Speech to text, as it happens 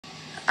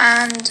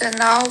And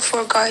now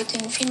for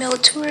guiding female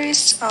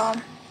tourists,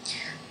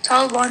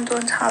 Taliban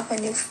don't have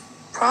any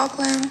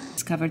problem.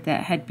 Discovered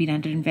that had been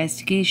under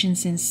investigation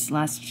since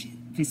last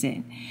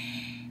visit.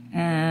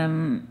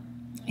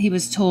 He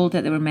was told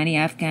that there were many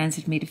Afghans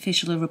had made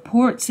official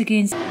reports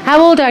against... How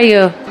old are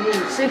you?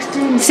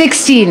 16.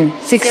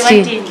 16.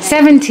 16.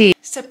 17.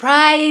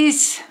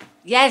 Surprise!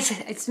 Yes,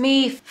 it's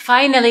me.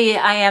 Finally,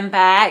 I am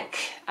back.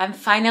 I'm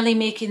finally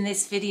making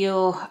this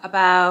video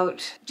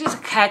about just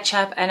a catch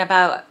up and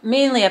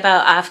mainly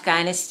about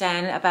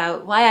Afghanistan,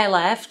 about why I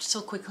left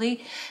so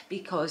quickly,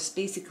 because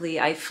basically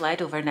I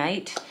fled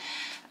overnight.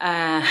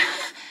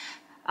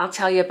 I'll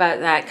tell you about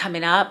that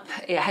coming up.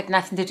 It had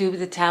nothing to do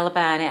with the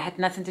Taliban. It had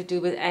nothing to do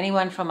with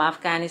anyone from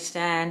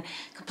Afghanistan.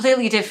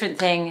 Completely different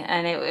thing,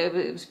 and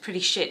it was pretty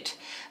shit.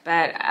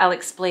 But I'll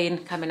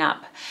explain coming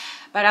up.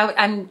 But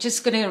I'm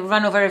just going to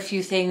run over a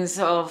few things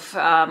of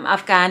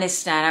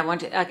Afghanistan.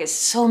 I get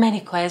so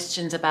many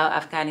questions about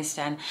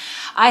Afghanistan.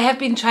 I have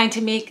been trying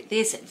to make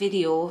this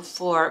video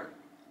for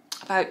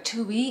about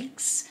 2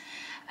 weeks.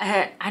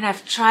 And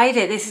I've tried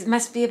it. This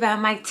must be about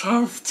my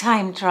 10th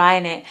time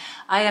trying it.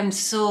 I am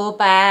so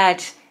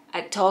bad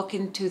at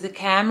talking to the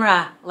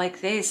camera like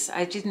this.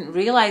 I didn't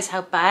realize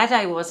how bad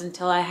I was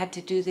until I had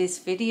to do this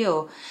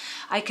video.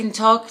 I can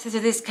talk to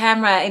this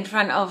camera in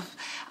front of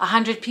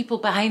 100 people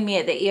behind me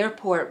at the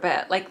airport,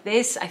 but like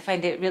this, I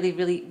find it really,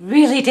 really,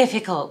 really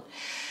difficult.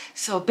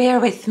 So bear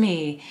with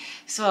me.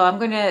 So I'm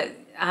gonna,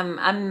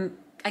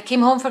 I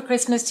came home for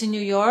Christmas to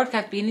New York.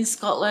 I've been in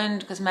Scotland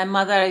because my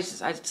mother,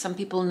 some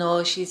people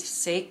know, she's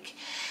sick.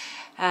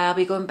 I'll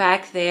be going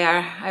back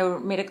there. I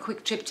made a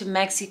quick trip to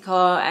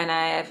Mexico, and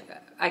I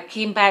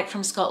came back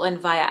from Scotland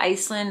via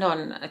Iceland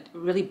on a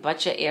really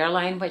budget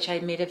airline, which I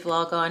made a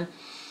vlog on.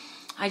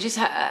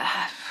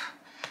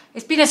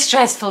 It's been a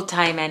stressful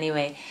time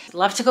anyway. I'd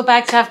love to go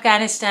back to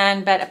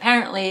Afghanistan, but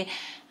apparently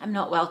I'm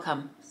not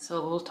welcome.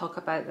 So we'll talk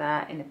about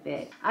that in a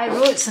bit. I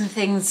wrote some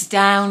things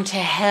down to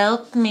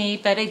help me,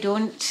 but I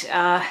don't,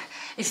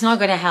 it's not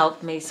gonna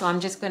help me. So I'm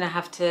just gonna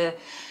have to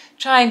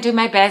try and do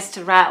my best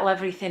to rattle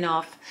everything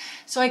off.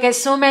 So I get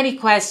so many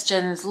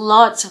questions,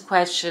 lots of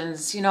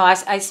questions. You know,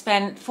 I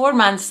spent 4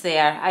 months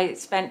there. I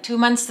spent 2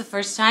 months the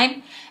first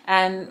time,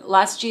 and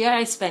last year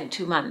I spent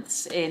 2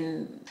 months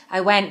I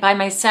went by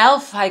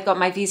myself. I got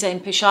my visa in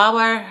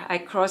Peshawar. I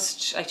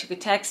took a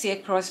taxi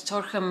across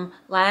Torkham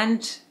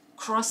land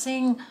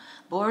crossing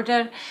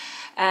border,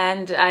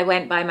 and I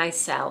went by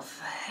myself.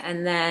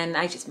 And then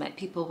I just met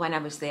people when I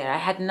was there. I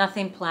had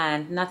nothing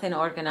planned, nothing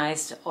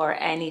organized or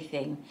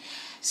anything.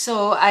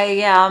 So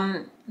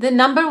the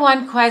number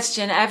one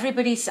question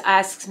everybody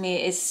asks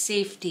me is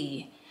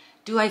safety.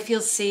 Do I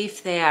feel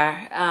safe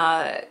there?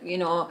 You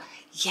know,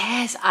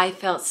 yes, I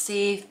felt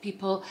safe.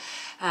 People,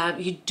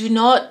 you do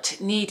not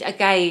need a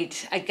guide.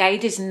 A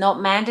guide is not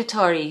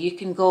mandatory. You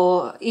can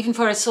go, even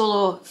for a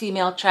solo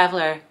female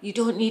traveler, you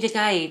don't need a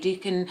guide. You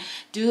can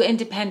do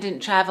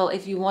independent travel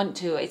if you want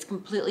to. It's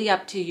completely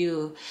up to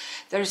you.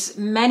 There's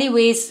many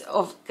ways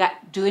of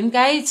doing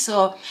guides.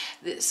 So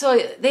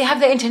they have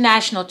the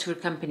international tour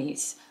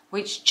companies,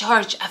 which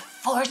charge a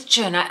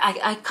fortune.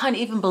 I can't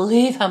even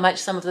believe how much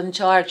some of them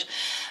charge.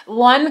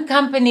 One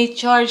company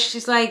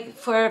charges, like,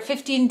 for a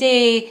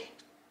 15-day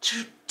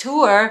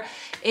tour,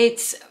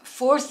 it's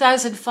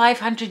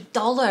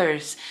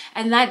 $4,500,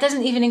 and that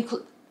doesn't even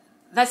include,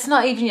 that's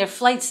not even your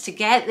flights to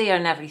get there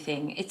and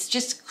everything. It's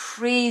just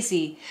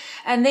crazy.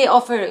 And they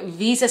offer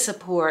visa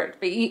support,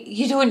 but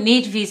you don't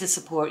need visa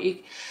support.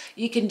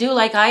 You can do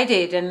like I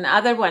did, and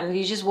other one,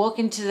 you just walk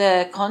into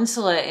the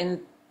consulate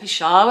in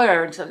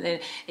Peshawar or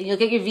something, and you'll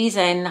get your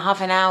visa in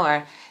half an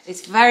hour.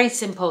 It's very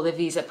simple, the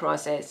visa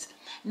process.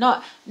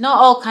 Not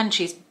all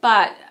countries,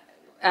 but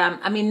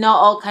I mean, not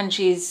all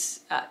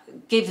countries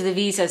give the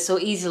visa so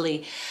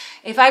easily.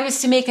 If I was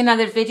to make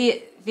another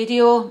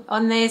video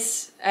on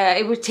this,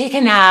 it would take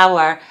an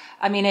hour.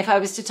 I mean, if I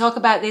was to talk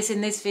about this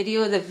in this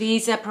video, the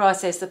visa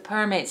process, the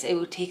permits, it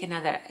would take an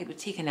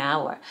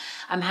hour.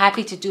 I'm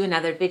happy to do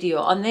another video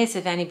on this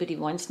if anybody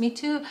wants me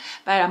to,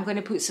 but I'm going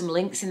to put some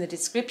links in the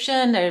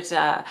description. There's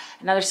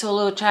another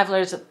solo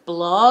traveler's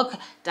blog,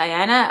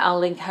 Diana, I'll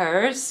link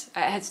hers.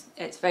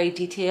 It's very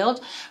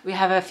detailed. We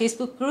have a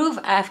Facebook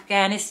group,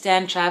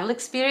 Afghanistan Travel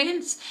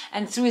Experience,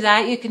 and through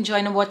that you can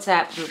join a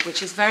WhatsApp group,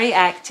 which is very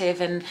active,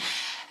 and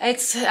it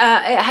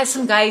has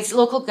some guides,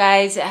 local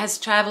guides. It has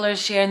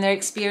travelers sharing their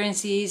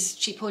experiences,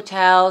 cheap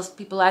hotels,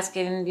 people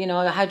asking, you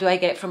know, how do I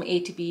get from A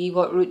to B?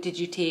 What route did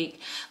you take?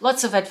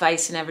 Lots of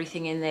advice and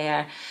everything in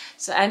there.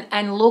 So,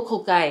 and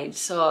local guides.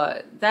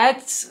 So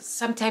that's,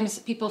 sometimes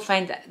people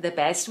find that the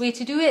best way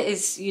to do it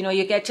is, you know,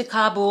 you get to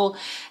Kabul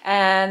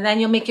and then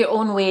you'll make your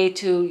own way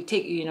to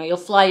take, you know, you'll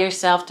fly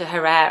yourself to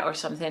Herat or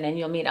something, and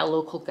you'll meet a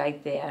local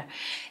guide there.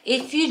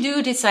 If you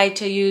do decide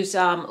to use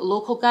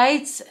local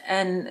guides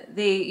and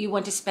you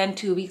want to spend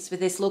 2 weeks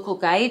with this local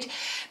guide,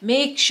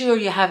 make sure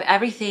you have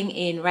everything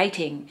in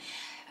writing.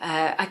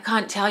 I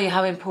can't tell you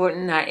how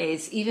important that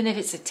is. Even if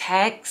it's a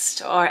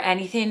text or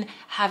anything,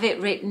 have it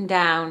written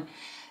down.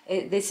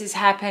 This has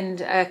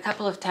happened a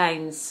couple of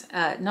times,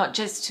 not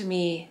just to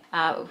me,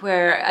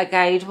 where a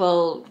guide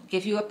will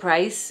give you a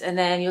price and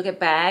then you'll get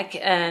back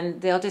and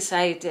they'll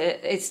decide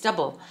it's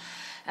double.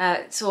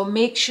 So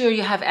make sure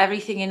you have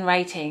everything in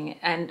writing,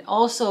 and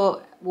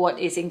also what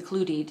is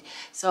included.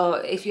 So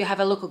if you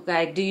have a local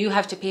guide, do you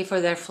have to pay for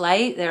their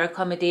flight, their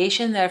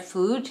accommodation, their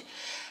food?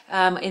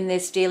 In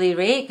this daily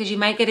rate, because you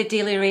might get a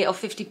daily rate of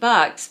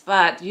 $50,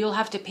 but you'll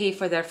have to pay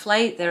for their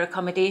flight, their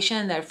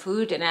accommodation, their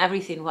food and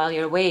everything while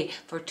you're away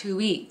for 2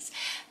 weeks.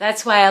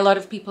 That's why a lot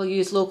of people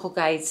use local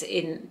guides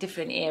in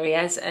different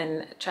areas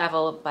and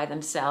travel by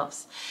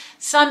themselves.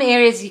 Some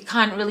areas you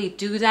can't really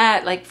do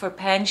that, like for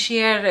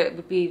Panjshir, it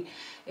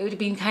would have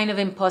been kind of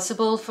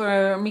impossible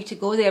for me to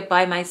go there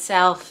by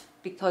myself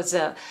because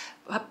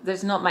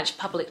there's not much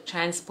public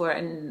transport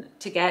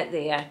to get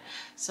there.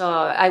 So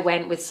I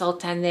went with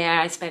Sultan there.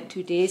 I spent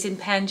 2 days in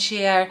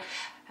Panjshir.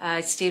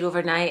 I stayed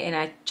overnight in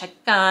a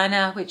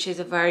chakana, which is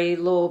a very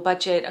low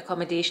budget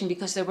accommodation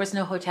because there was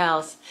no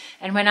hotels.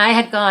 And when I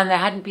had gone, there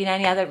hadn't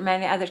been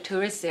many other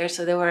tourists there,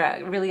 so they were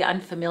really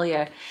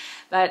unfamiliar.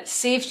 But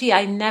safety,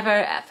 I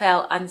never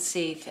felt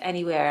unsafe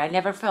anywhere. I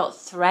never felt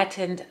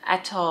threatened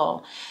at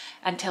all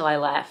until I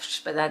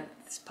left, but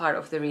that's part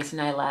of the reason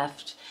I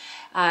left.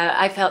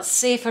 I felt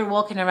safer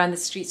walking around the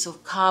streets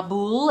of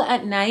Kabul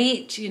at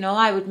night. You know,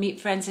 I would meet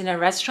friends in a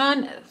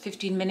restaurant, a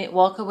 15-minute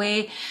walk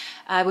away.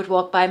 I would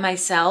walk by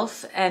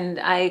myself, and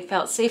I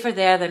felt safer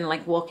there than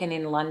like walking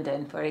in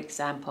London, for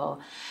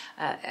example.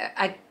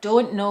 I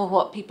don't know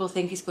what people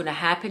think is going to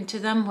happen to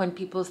them when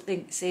people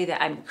say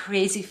that I'm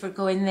crazy for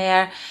going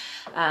there.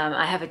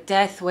 I have a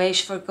death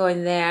wish for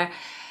going there.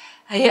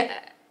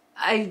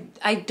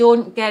 I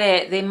don't get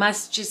it. They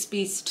must just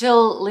be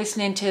still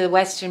listening to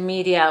Western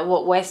media,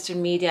 what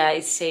Western media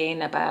is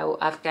saying about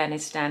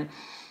Afghanistan.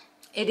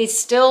 It is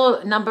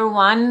still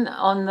 #1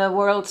 on the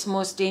world's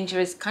most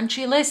dangerous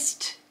country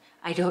list.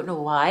 I don't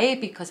know why,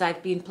 because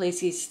I've been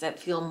places that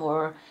feel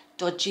more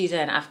dodgy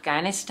than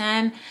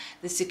Afghanistan.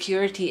 The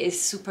security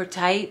is super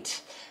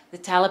tight. The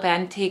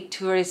Taliban take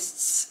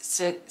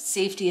tourists'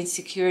 safety and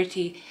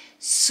security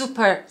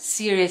super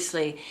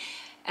seriously.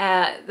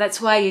 That's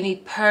why you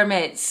need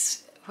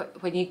permits.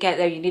 When you get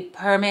there, you need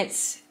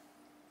permits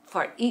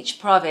for each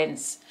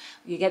province.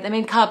 You get them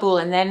in Kabul,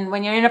 and then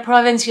when you're in a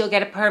province, you'll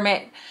get a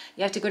permit.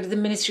 You have to go to the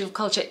Ministry of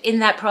Culture in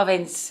that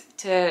province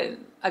to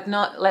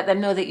let them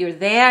know that you're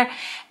there,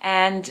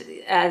 and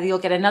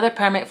you'll get another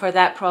permit for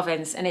that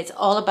province, and it's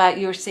all about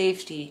your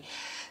safety.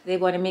 They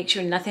want to make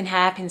sure nothing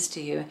happens to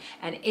you.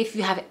 And if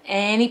you have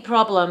any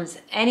problems,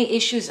 any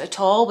issues at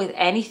all with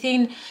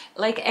anything,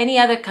 like any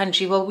other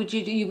country, what would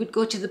you do? You would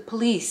go to the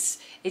police.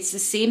 It's the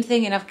same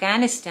thing in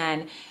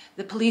Afghanistan.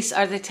 The police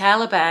are the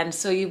Taliban,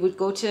 so you would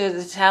go to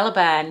the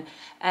Taliban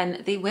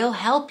and they will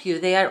help you.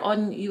 They are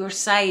on your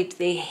side.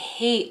 They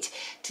hate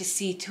to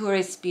see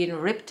tourists being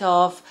ripped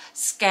off,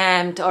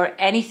 scammed, or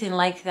anything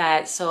like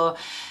that. So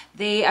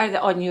they are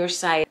on your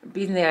side.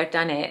 Been there,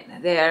 done it.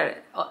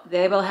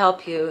 They will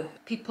help you.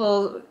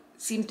 People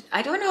seem to,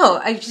 I don't know.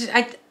 I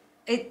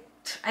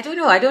don't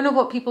know. I don't know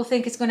what people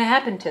think is going to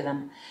happen to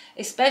them,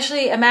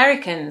 especially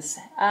Americans.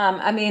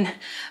 I mean,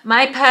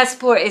 my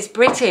passport is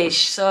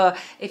British, so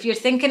if you're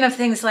thinking of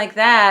things like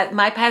that,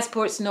 my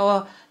passport's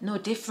no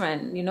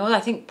different. You know, I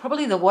think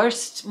probably the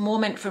worst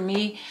moment for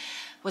me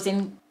was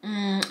in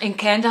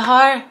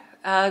Kandahar.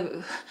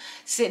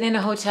 Sitting in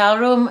a hotel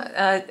room,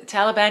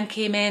 Taliban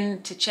came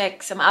in to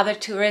check some other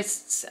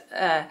tourists.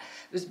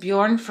 It was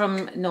Bjorn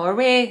from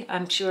Norway.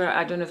 I'm sure,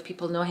 I don't know if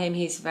people know him.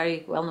 He's a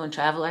very well-known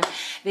traveler.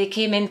 They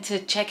came in to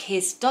check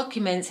his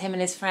documents, him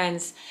and his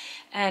friends.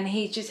 And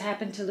he just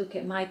happened to look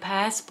at my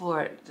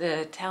passport,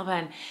 the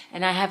Taliban,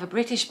 and I have a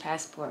British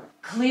passport.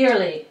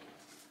 Clearly,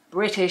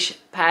 British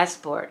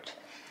passport.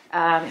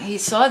 He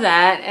saw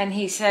that and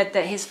he said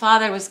that his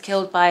father was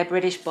killed by a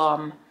British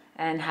bomb.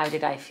 And how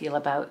did I feel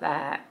about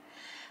that?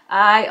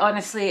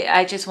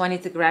 I just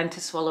wanted the ground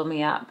to swallow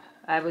me up.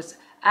 I was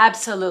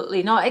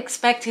absolutely not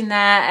expecting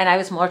that, and I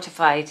was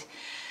mortified.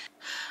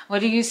 What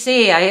do you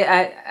say?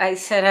 I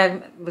said I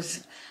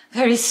was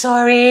very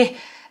sorry.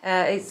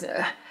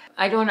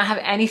 I don't have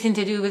anything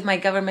to do with my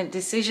government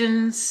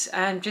decisions.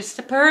 I'm just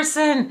a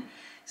person.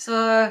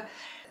 So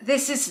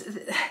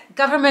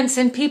governments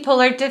and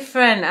people are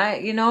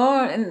different, you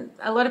know, and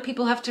a lot of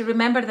people have to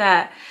remember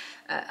that.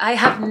 I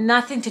have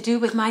nothing to do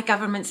with my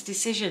government's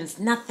decisions,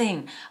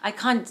 nothing. I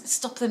can't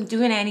stop them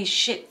doing any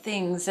shit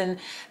things, and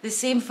the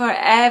same for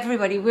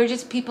everybody. We're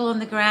just people on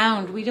the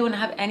ground. We don't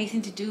have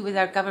anything to do with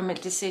our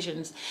government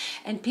decisions.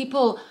 And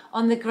people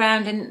on the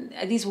ground in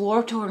these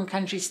war-torn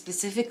countries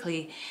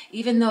specifically,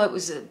 even though it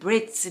was the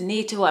Brits and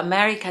NATO,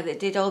 America that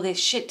did all this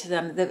shit to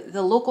them,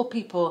 the local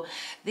people,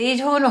 they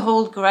don't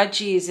hold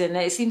grudges, and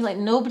it seems like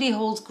nobody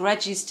holds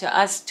grudges to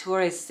us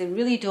tourists. They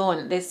really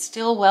don't. They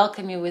still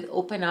welcome you with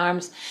open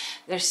arms.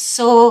 They're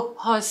so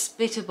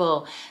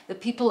hospitable. The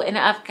people in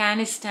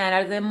Afghanistan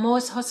are the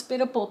most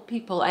hospitable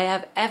people I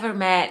have ever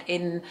met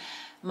in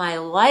my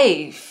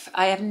life.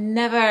 I have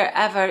never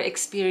ever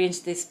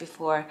experienced this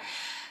before.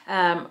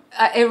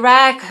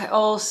 Iraq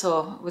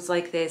also was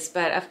like this,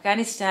 but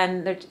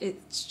Afghanistan,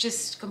 it's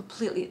just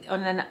completely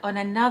on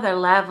another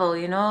level,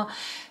 you know.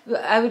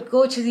 I would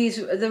go to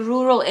the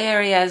rural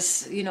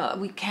areas, you know.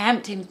 We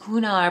camped in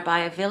Kunar by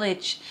a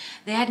village.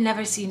 They had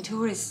never seen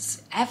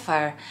tourists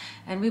ever,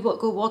 and we would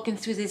go walking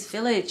through this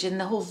village, and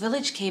the whole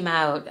village came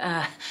out.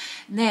 And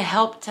they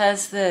helped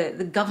us.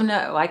 The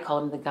governor, oh, I call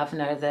him the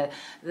governor,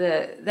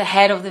 the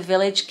head of the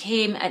village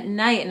came at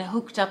night and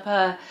hooked up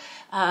a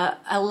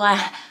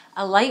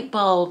light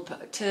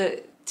bulb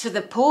to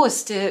the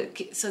post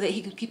so that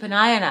he could keep an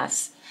eye on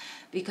us,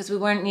 because we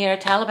weren't near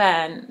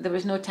Taliban. There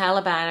was no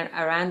Taliban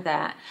around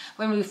that.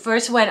 When we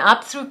first went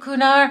up through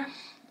Kunar,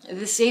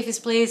 the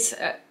safest place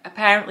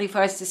apparently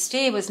for us to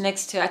stay was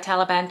next to a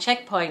Taliban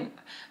checkpoint.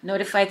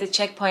 Notified the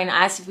checkpoint,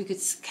 asked if we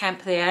could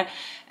camp there,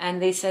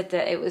 and they said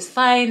that it was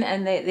fine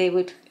and they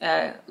would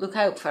look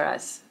out for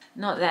us.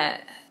 Not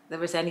that there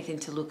was anything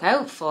to look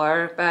out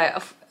for,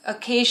 but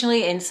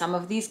occasionally in some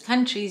of these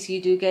countries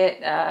you do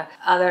get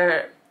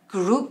other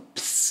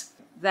groups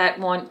that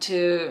want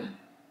to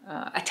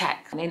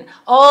attack. I mean,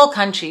 all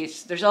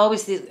countries, there's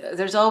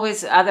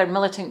always other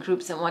militant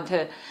groups that want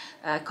to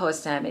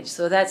cause damage.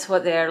 So that's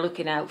what they're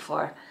looking out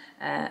for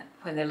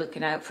when they're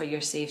looking out for your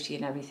safety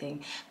and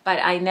everything. But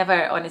I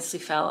never honestly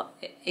felt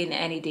in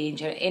any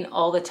danger in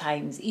all the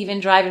times. Even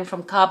driving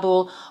from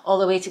Kabul all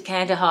the way to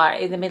Kandahar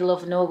in the middle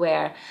of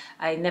nowhere,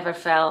 I never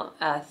felt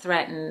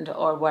threatened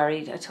or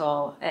worried at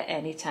all at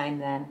any time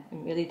then. I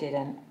really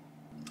didn't.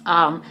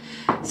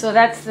 So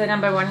that's the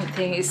number one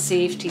thing, is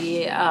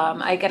safety.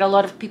 I get a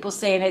lot of people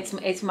saying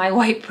it's my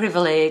white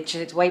privilege.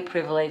 It's white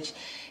privilege.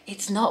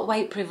 It's not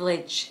white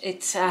privilege.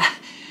 It's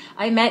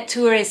I met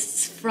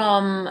tourists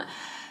from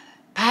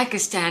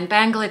Pakistan,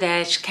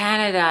 Bangladesh,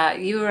 Canada,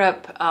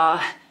 Europe,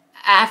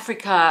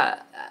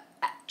 Africa,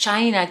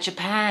 China,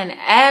 Japan,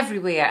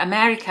 everywhere,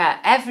 America,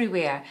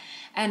 everywhere.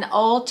 And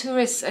all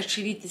tourists are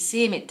treated the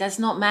same. It does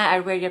not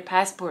matter where your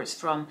passport's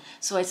from.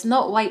 So it's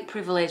not white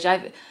privilege,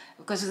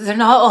 because they're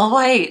not all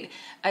white.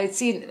 I've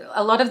seen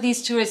a lot of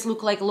these tourists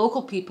look like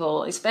local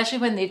people, especially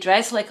when they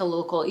dress like a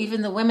local.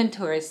 Even the women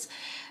tourists,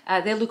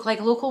 they look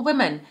like local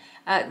women.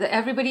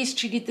 Everybody's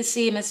treated the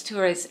same as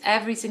tourists.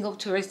 Every single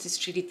tourist is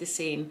treated the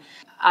same.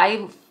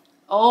 I've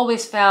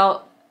always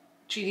felt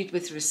treated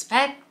with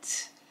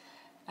respect,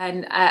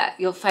 and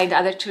you'll find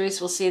other tourists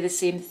will say the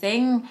same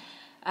thing.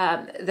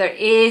 There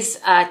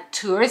is a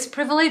tourist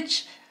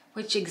privilege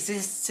which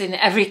exists in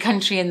every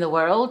country in the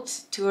world.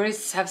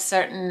 Tourists have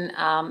certain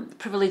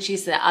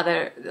privileges that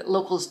other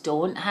locals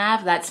don't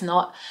have. That's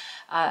not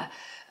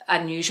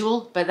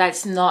unusual, but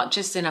that's not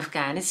just in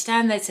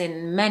Afghanistan. That's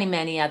in many,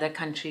 many other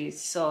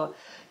countries. So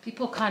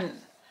people can't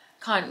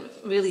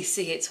really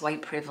say it's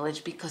white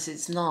privilege, because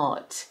it's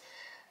not.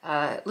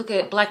 Look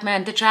at Black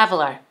Man the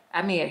Traveller,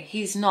 Amir.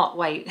 He's not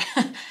white.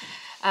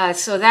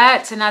 So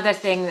that's another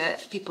thing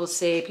that people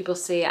say. People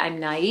say I'm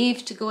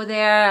naive to go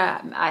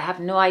there. I have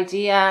no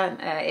idea.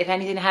 If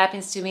anything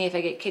happens to me, if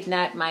I get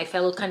kidnapped, my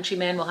fellow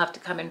countrymen will have to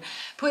come and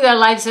put their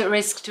lives at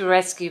risk to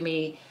rescue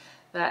me.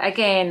 But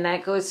again,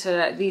 that goes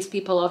to these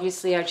people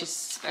obviously are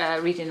just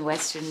reading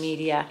Western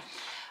media.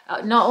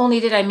 Not only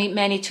did I meet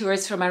many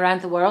tourists from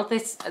around the world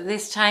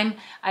this time,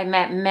 I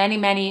met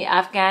many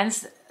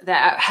Afghans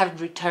that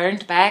have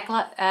returned back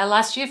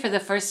last year for the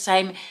first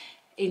time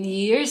in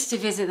years to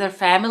visit their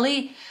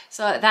family.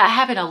 So that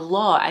happened a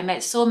lot. I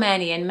met so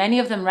many, and many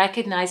of them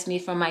recognized me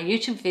from my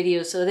YouTube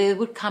videos, so they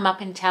would come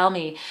up and tell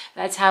me.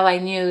 That's how I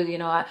knew, you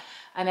know.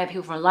 I met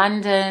people from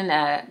London,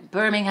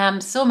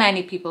 Birmingham, so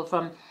many people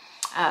from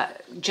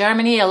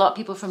Germany, a lot of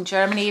people from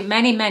Germany,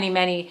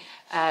 many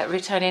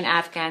returning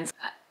Afghans.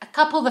 A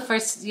couple the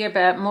first year,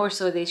 but more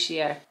so this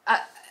year.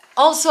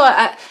 Also,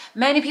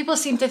 many people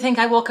seem to think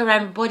I walk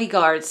around with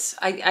bodyguards.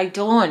 I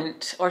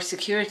don't, or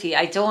security.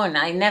 I don't.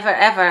 I never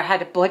ever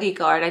had a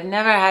bodyguard. I've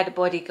never had a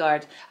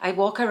bodyguard. I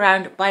walk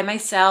around by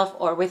myself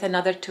or with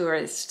another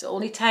tourist. The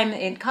only time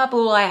in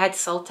Kabul I had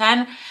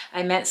Sultan.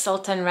 I met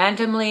Sultan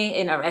randomly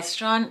in a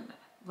restaurant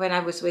when I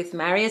was with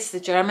Marius, the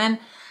German.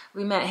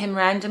 We met him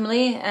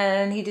randomly,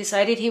 and he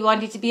decided he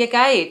wanted to be a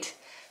guide.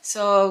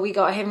 So we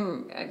got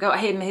him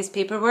his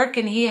paperwork,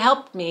 and he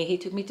helped me. He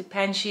took me to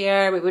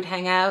Panjshir. We would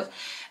hang out,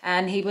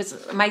 and he was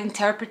my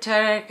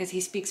interpreter because he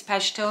speaks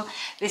Pashto.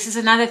 This is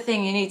another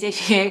thing you need.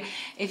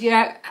 If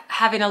you're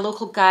having a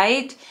local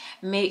guide,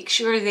 make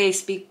sure they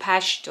speak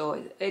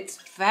Pashto. It's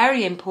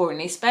very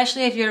important,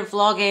 especially if you're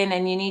vlogging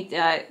and you need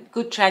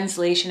good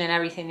translation and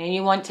everything, and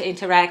you want to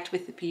interact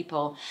with the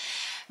people.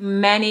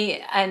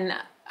 And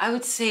I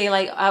would say,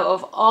 like, out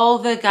of all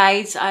the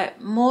guides,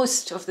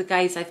 most of the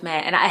guides I've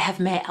met, and I have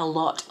met a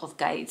lot of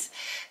guides,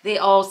 they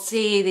all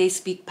say they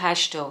speak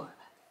Pashto.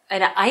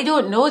 And I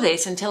don't know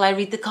this until I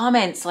read the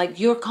comments, like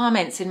your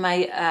comments in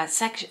my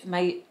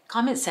my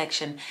comment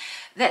section,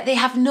 that they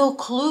have no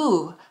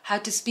clue how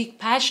to speak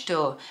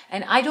Pashto.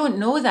 And I don't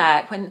know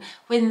that.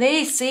 When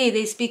they say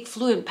they speak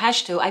fluent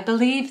Pashto, I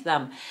believe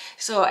them.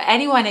 So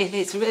anyone, if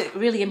it's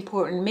really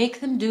important,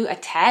 make them do a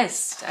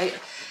test.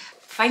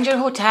 find your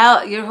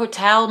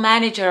hotel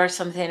manager or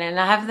something, and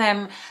have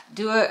them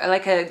do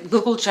like a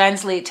Google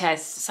Translate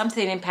test,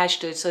 something in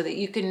Pashto, so that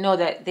you can know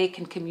that they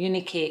can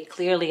communicate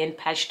clearly in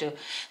Pashto.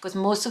 Because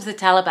most of the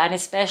Taliban,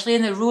 especially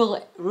in the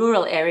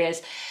rural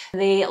areas,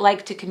 they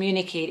like to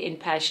communicate in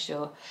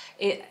Pashto.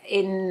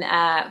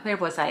 Where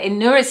was I? In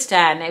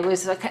Nuristan, it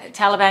was a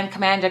Taliban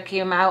commander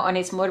came out on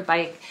his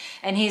motorbike,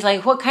 and he's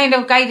like, "What kind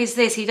of guide is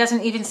this? He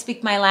doesn't even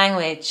speak my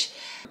language."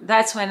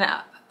 That's when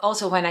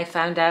I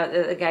found out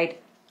that the guide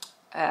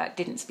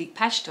didn't speak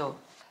Pashto.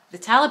 The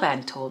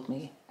Taliban told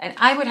me, and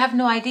I would have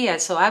no idea,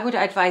 so I would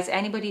advise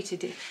anybody to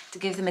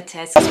give them a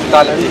test. Can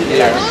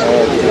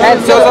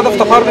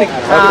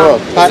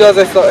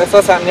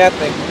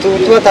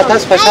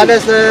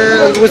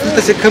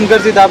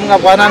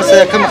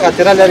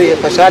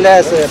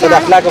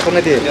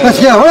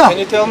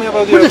you tell me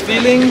about your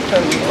feeling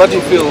and what do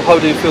you feel? How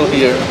do you feel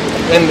here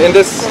in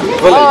this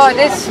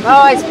village?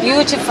 It's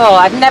beautiful.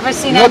 I've never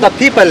seen it. The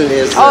people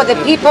is. The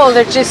people,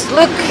 they're just,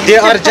 look. They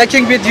are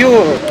joking with you.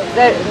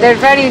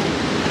 They're very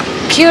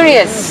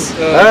curious.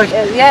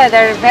 Yeah,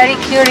 they're very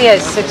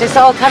curious. They're just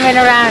all coming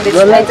around.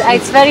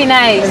 It's very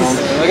nice.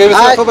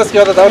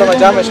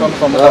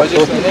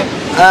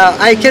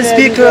 I can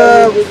speak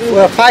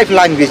 5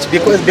 languages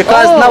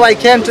because now I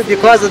can't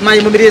because my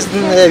memory is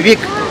weak.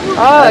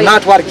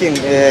 Not working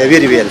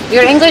very well.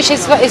 Your English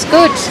is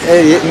good.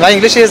 My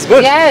English is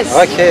good? Yes.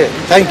 Okay,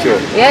 thank you.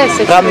 Yes.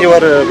 From your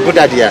good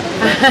idea.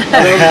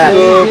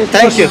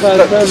 Thank you.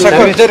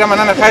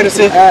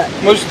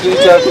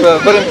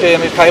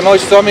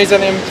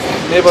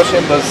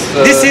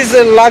 This is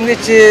a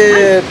language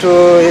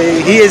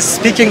he is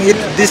speaking it.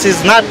 This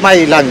is not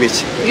my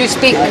language. You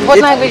speak, what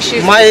language you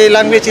speak? My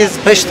language is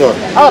Pashto.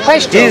 Oh,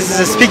 Pashto. He is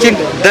speaking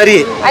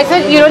Dari. I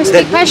thought you don't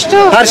speak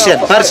Pashto?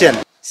 Persian.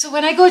 So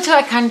when I go to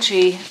a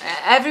country,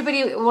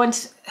 everybody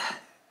wants,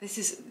 this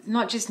is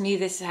not just me,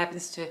 this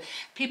happens to,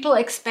 people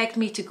expect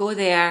me to go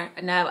there.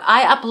 Now,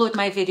 I upload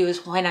my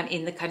videos when I'm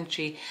in the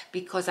country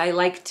because I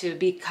like to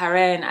be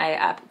current.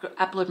 I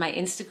upload my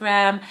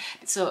Instagram.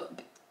 So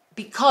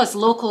because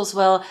locals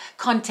will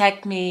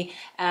contact me,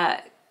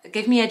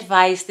 give me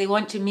advice, they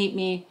want to meet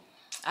me.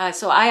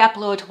 So I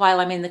upload while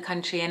I'm in the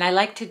country, and I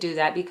like to do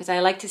that because I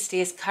like to stay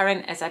as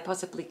current as I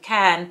possibly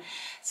can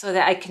so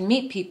that I can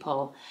meet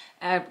people.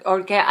 Or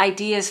get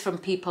ideas from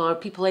people, or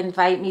people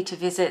invite me to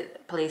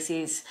visit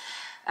places.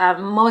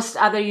 Most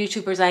other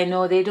YouTubers I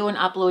know, they don't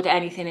upload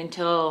anything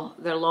until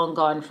they're long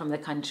gone from the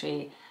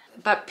country.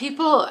 But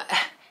people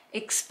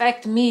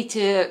expect me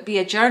to be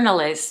a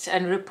journalist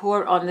and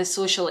report on the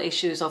social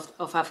issues of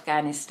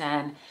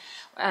Afghanistan.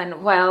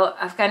 And while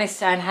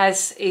Afghanistan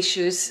has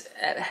issues,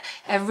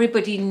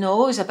 everybody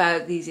knows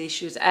about these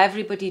issues.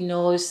 Everybody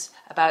knows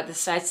about the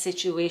sad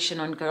situation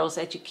on girls'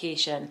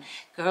 education.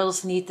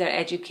 Girls need their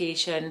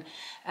education.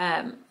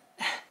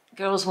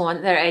 Girls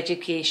want their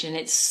education.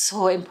 It's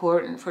so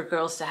important for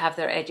girls to have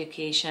their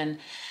education.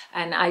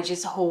 And I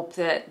just hope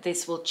that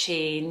this will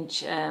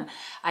change.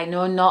 I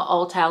know not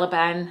all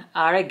Taliban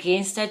are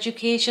against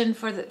education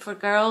for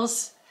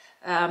girls,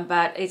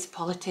 but it's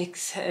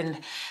politics, and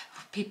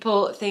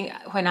people think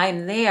when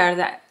I'm there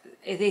that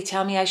they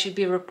tell me I should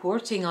be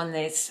reporting on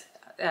this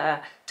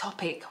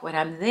topic when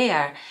I'm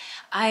there.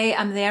 I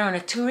am there on a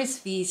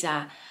tourist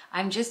visa.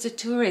 I'm just a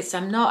tourist.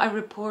 I'm not a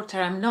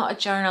reporter. I'm not a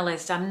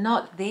journalist. I'm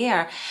not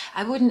there.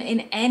 I wouldn't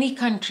in any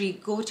country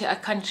go to a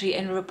country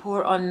and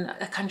report on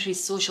a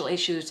country's social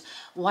issues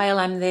while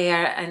I'm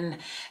there. And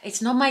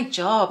it's not my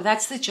job.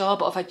 That's the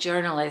job of a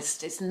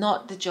journalist. It's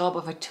not the job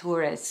of a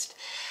tourist.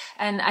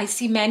 And I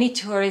see many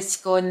tourists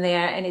going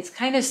there, and it's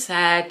kind of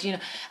sad, you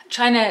know,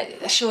 trying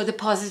to show the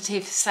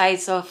positive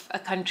sides of a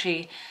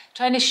country,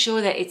 trying to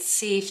show that it's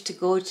safe to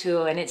go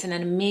to, and it's an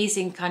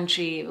amazing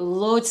country,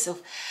 loads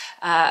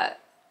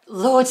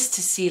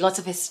to see, lots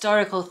of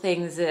historical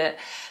things,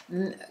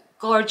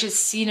 gorgeous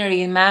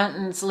scenery,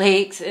 mountains,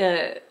 lakes,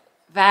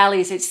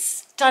 valleys. It's a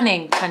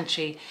stunning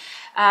country.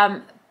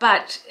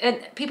 But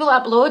people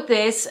upload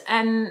this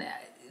and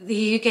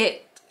you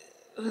get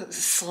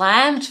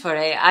slammed for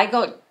it. I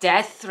got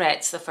death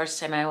threats the first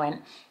time I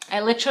went.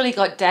 I literally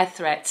got death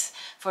threats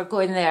for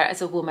going there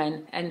as a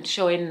woman and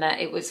showing that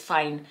it was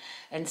fine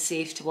and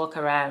safe to walk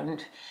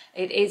around.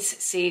 It is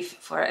safe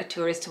for a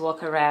tourist to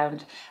walk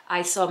around.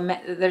 I saw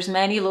there's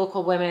many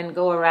local women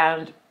go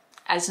around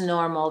as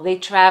normal. They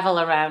travel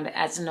around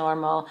as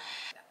normal.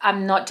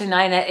 I'm not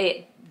denying that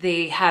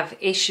they have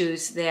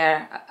issues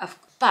there,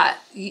 but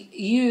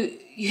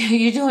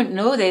you don't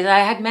know this. I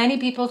had many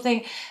people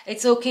think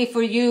it's okay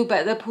for you,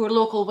 but the poor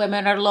local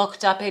women are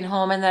locked up in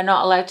home and they're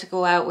not allowed to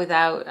go out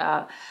without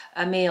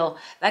a meal.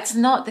 That's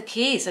not the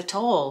case at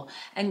all.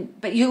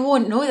 But you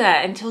won't know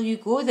that until you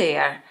go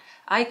there.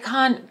 I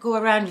can't go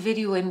around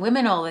videoing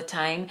women all the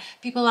time.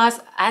 People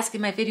ask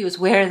in my videos,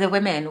 where are the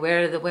women?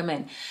 Where are the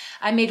women?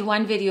 I made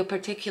one video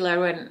particular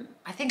when,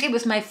 I think it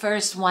was my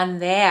first one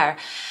there.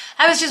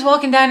 I was just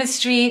walking down the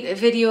street, a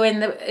video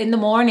in the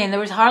morning.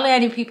 There was hardly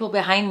any people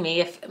behind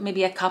me,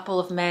 maybe a couple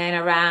of men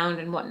around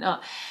and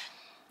whatnot.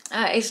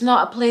 It's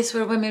not a place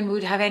where women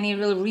would have any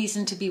real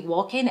reason to be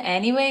walking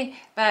anyway,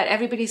 but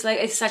everybody's like,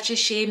 it's such a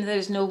shame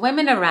there's no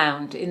women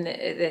around.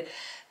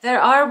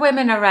 There are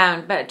women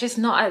around, but just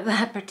not at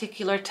that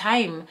particular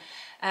time.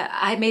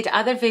 I made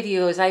other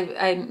videos.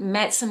 I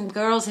met some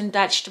girls in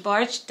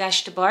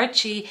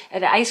Dashtabarchi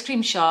at an ice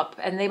cream shop,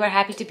 and they were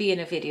happy to be in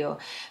a video.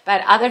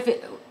 But other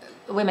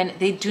women,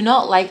 they do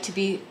not like to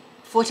be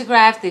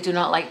photographed, they do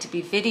not like to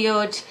be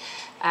videoed.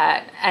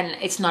 And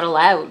it's not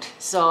allowed.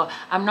 So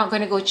I'm not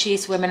going to go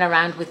chase women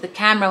around with the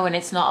camera when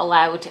it's not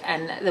allowed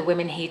and the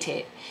women hate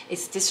it.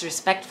 It's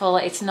disrespectful,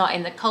 it's not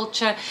in the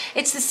culture.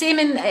 It's the same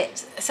in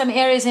some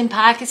areas in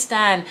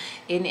Pakistan,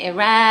 in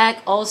Iraq,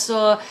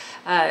 also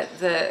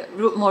the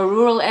more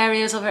rural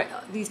areas of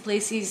these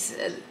places.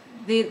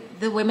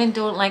 The women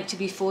don't like to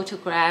be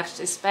photographed,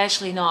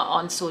 especially not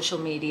on social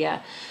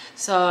media.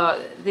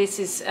 So this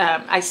is,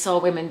 I saw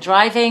women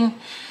driving.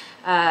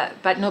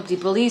 But nobody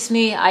believes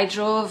me. I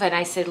drove and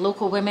I said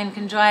local women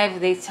can drive.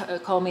 They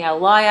call me a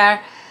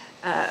liar.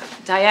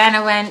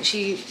 Diana went,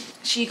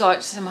 she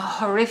got some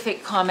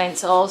horrific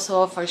comments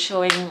also for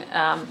showing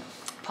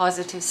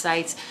positive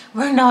sides.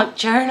 We're not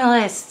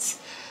journalists,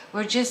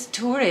 we're just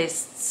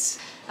tourists.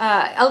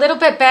 A little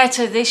bit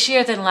better this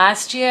year than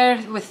last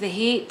year with the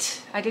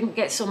hate. I didn't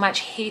get so much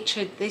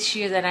hatred this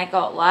year than I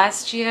got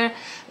last year.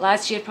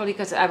 Last year probably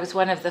because I was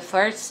one of the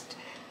first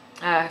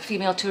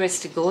female tourists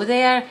to go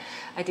there.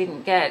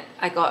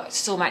 I got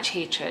so much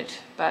hatred,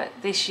 but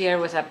this year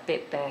was a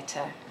bit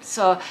better.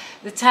 So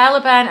the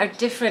Taliban are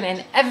different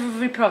in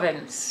every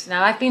province.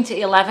 Now I've been to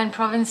 11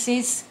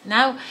 provinces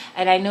now,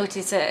 and I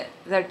notice that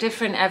they're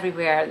different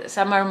everywhere.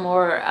 Some are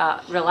more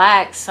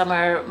relaxed, some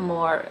are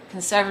more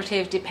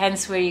conservative,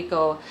 depends where you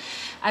go.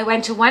 I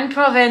went to one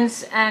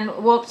province and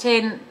walked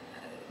in,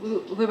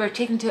 we were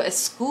taken to a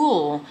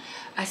school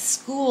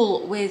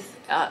with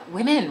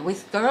women,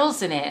 with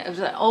girls in it. It was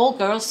an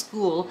all-girls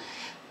school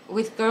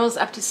with girls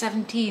up to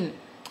 17.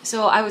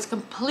 So I was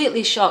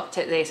completely shocked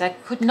at this. I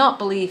could not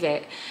believe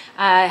it.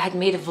 I had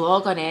made a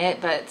vlog on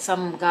it, but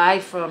some guy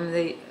from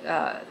the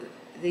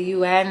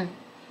UN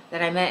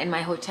that I met in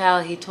my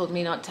hotel, he told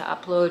me not to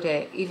upload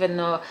it, even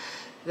though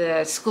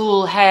the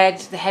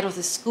head of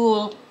the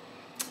school,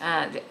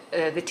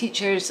 the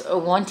teachers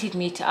wanted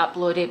me to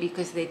upload it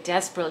because they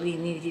desperately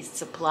needed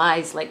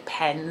supplies like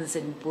pens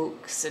and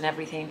books and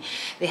everything.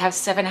 They have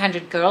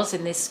 700 girls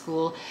in this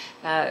school.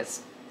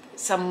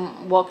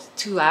 Some walked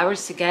 2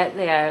 hours to get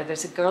there.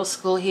 There's a girls'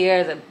 school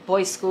here, the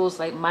boys' school's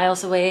like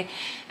miles away,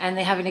 and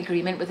they have an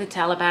agreement with the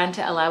Taliban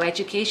to allow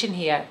education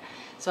here.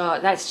 So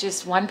that's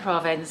just one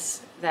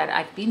province that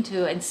I've been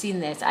to and seen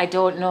this. I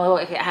don't know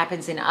if it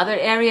happens in other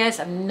areas,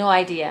 I have no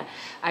idea.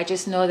 I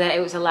just know that it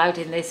was allowed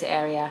in this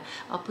area.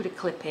 I'll put a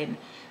clip in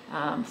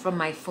from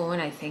my phone.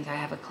 I think I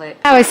have a clip.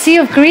 Oh, a sea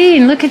of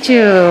green, look at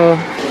you.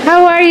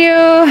 How are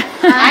you?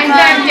 I'm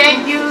fine,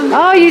 thank you.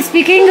 Oh, you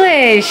speak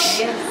English?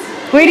 Yes.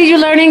 Where did you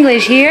learn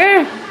English?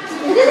 Here?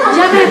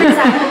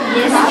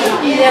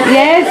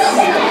 Yes.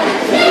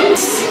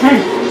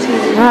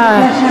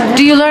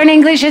 Do you learn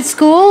English at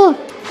school?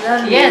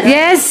 Yes.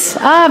 Yes?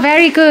 Ah,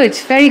 very good,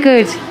 very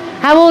good.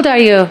 How old are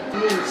you?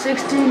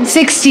 16.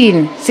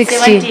 16.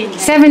 17.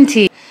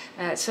 17.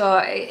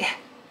 So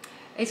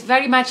it's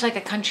very much like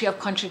a country of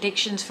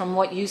contradictions from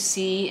what you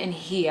see and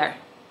hear.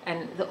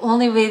 And the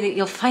only way that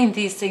you'll find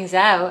these things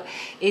out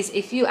is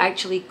if you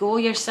actually go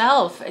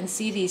yourself and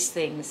see these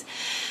things.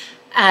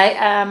 I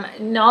am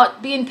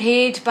not being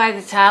paid by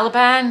the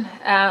Taliban,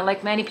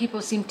 like many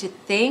people seem to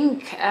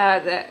think.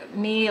 That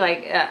me,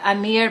 like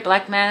Amir,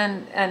 Black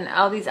Man, and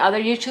all these other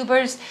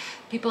YouTubers,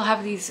 people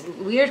have these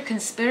weird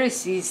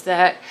conspiracies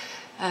that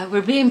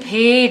we're being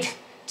paid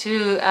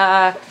to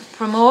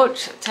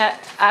promote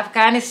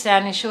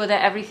Afghanistan and show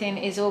that everything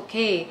is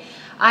okay.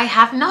 I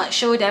have not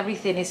showed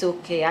everything is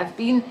okay. I've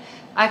been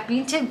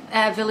to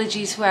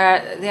villages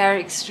where they are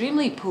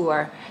extremely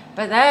poor,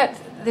 but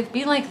they've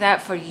been like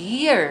that for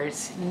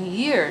years and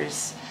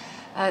years.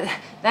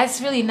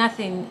 That's really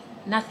nothing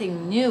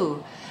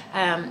new.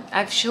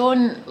 I've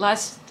shown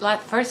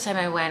first time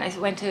I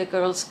went to a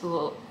girls'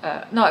 school.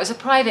 No, it was a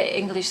private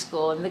English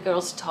school, and the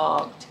girls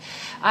talked.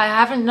 I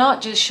haven't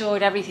not just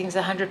showed everything's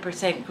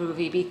 100%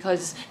 groovy,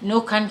 because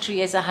no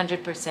country is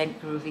 100%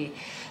 groovy.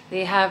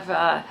 They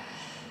have.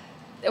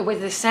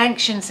 With the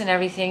sanctions and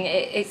everything,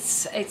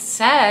 it's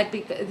sad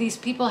because these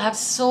people have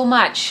so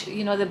much.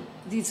 You know, the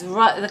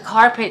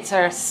carpets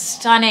are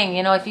stunning.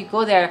 You know, if you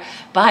go there,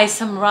 buy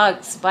some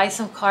rugs, buy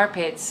some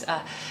carpets,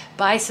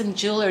 buy some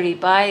jewelry,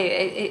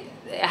 it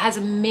has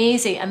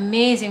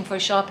amazing for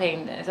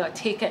shopping. So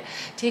take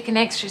an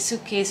extra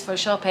suitcase for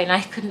shopping.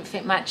 I couldn't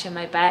fit much in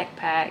my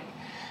backpack.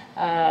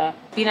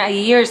 Been a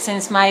year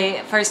since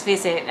my first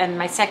visit and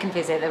my second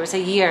visit. There was a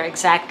year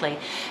exactly,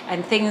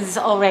 and things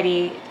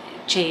already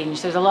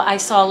changed. There's a lot. I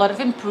saw a lot of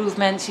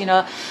improvements. You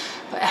know,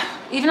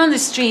 even on the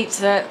streets.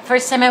 The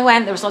first time I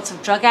went, there was lots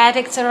of drug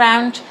addicts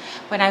around.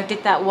 When I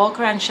did that walk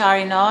around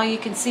Shari-Naw, you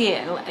can see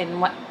it in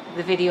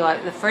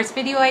the first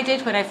video I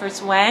did when I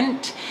first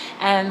went,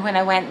 and when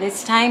I went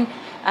this time,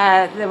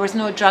 there was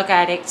no drug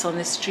addicts on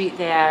the street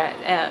there.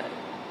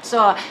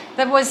 So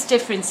there was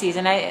differences,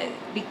 and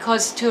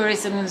because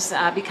tourism's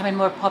becoming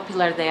more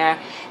popular there,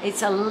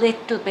 it's a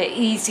little bit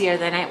easier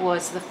than it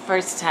was the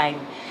first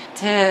time.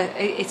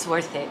 It's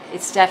worth it.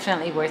 It's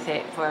definitely worth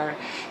it for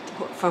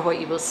what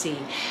you will see.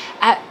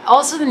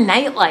 Also the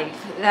nightlife,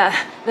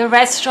 the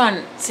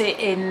restaurants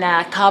in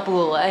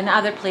Kabul and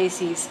other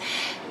places,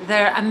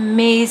 they're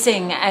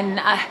amazing, and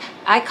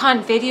I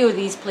can't video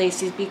these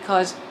places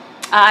because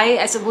I,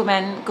 as a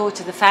woman, go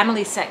to the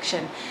family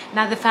section.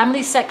 Now the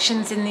family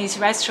sections in these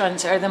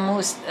restaurants are the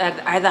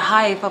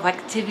hive of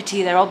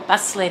activity. They're all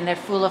bustling, they're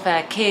full of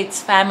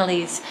kids,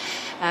 families,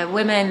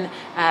 women,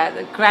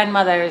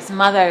 grandmothers,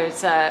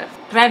 mothers,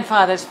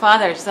 grandfathers,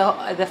 fathers.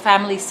 The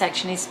family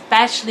section,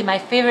 especially my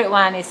favorite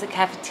one, is the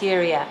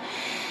cafeteria.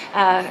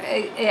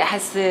 It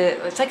has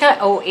it's like an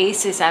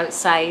oasis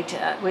outside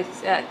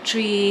with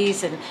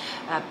trees and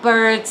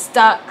birds,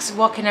 ducks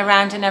walking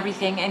around and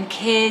everything, and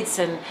kids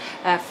and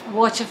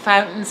water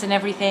fountains and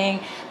everything.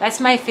 That's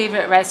my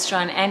favorite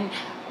restaurant, and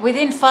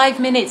within 5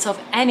 minutes of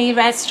any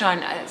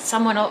restaurant,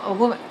 some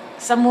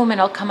woman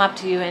will come up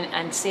to you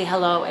and say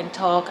hello and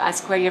talk,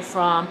 ask where you're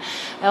from.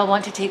 They'll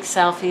want to take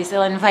selfies.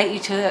 They'll invite you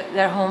to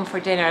their home for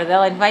dinner.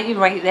 They'll invite you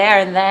right there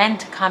and then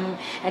to come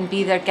and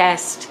be their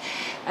guest.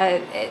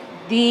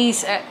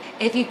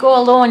 If you go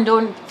alone,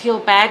 don't feel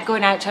bad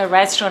going out to a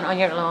restaurant on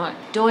your own.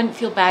 Don't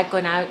feel bad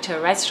going out to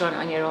a restaurant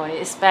on your own,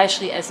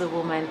 especially as a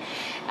woman.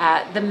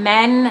 The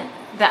men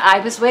that I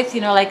was with,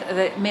 like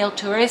the male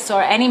tourists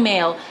or any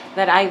male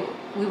that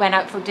we went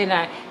out for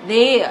dinner,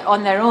 they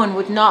on their own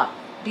would not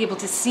be able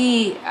to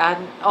see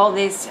all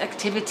this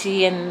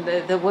activity and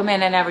the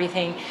women and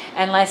everything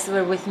unless they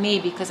were with me,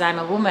 because I'm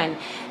a woman.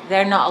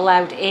 They're not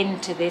allowed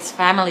into this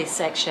family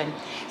section.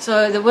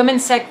 So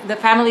the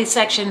family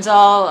section's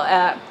all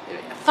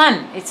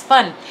fun. It's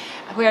fun.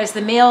 Whereas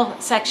the male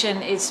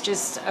section is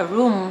just a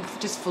room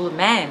just full of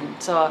men.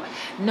 So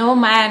no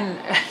man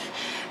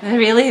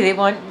really,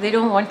 they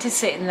don't want to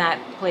sit in that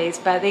place,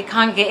 but they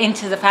can't get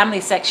into the family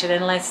section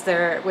unless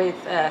they're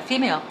with a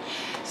female.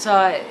 So,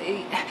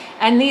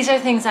 and these are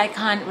things I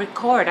can't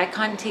record. I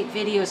can't take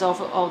videos of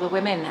all the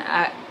women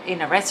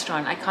in a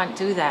restaurant. I can't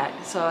do that.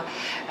 So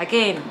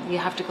again, you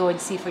have to go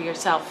and see for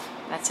yourself.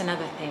 That's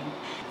another thing.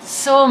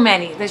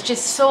 There's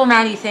just so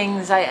many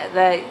things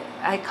that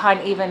I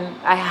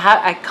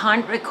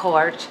can't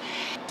record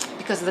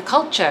because of the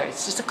culture.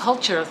 It's just a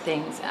culture of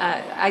things.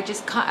 I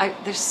just can't,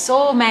 there's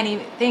so many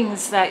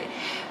things that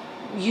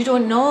you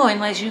don't know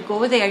unless you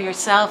go there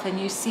yourself and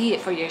you see it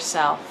for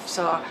yourself.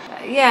 So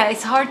yeah,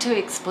 it's hard to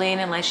explain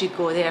unless you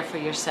go there for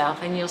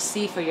yourself and you'll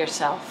see for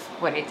yourself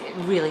what it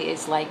really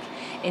is like,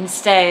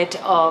 instead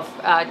of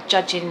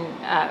judging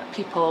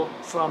people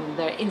from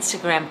their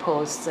Instagram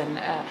posts and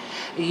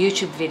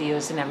YouTube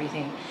videos and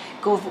everything.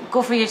 Go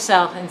for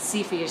yourself and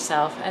see for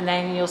yourself, and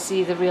then you'll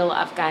see the real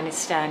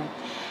Afghanistan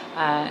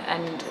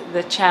and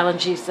the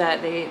challenges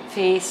that they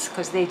face,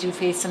 because they do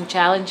face some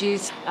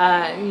challenges.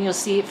 You'll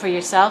see it for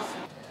yourself.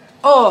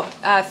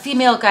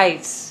 Female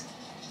guides.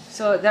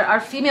 So there are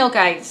female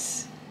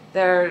guides.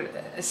 There are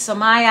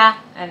Somaya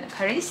and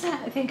Parisa,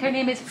 I think her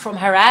name is, from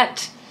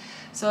Herat.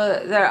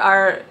 So there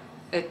are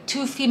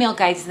 2 female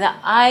guides that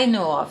I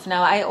know of.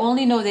 Now I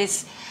only know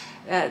this,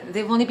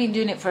 they've only been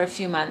doing it for a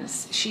few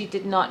months. She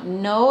did not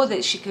know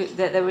that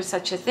that there was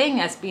such a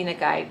thing as being a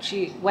guide.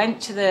 She went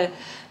to the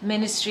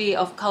Ministry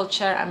of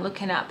Culture. I'm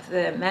looking up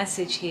the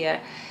message here.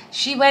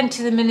 She went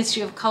to the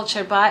Ministry of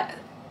Culture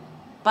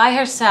by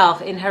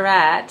herself in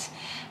Herat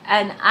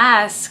and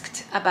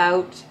asked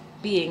about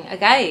being a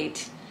guide,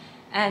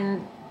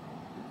 and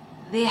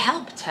they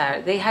helped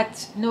her. They had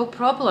no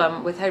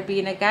problem with her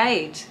being a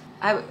guide.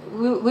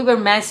 We were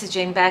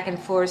messaging back and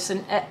forth,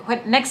 and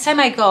next time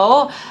I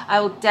go,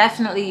 I will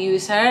definitely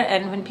use her.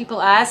 And when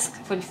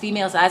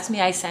females ask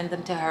me, I send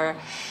them to her.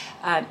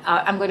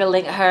 I'm going to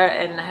link her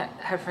and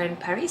her friend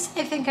Paris,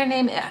 I think her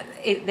name,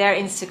 their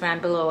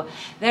Instagram below.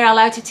 They're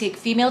allowed to take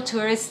female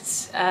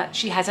tourists.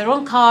 She has her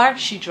own car,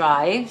 she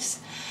drives.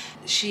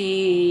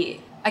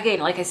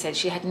 Again, like I said,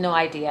 she had no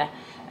idea.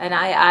 And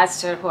I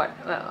asked her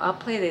I'll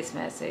play this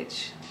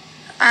message.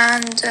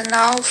 And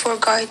now for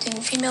guiding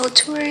female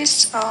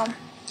tourists,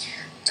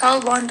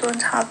 Taliban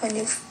don't have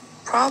any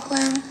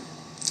problem.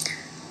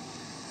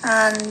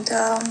 And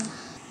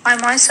I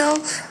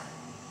myself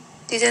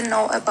didn't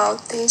know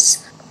about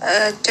this,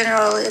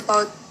 generally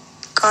about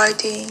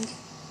guiding,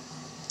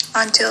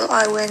 until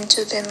I went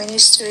to the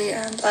ministry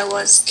and I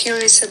was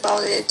curious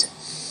about it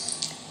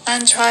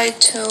and tried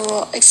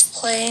to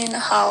explain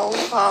how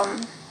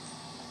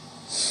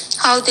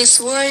this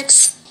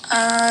works.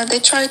 They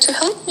tried to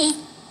help me,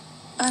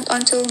 and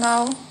until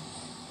now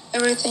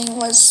everything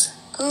was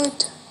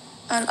good,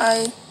 and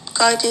I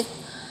guided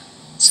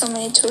so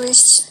many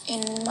tourists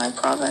in my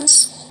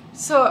province.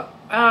 So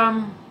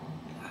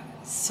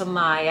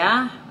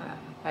Somaya,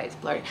 it's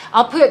blurry.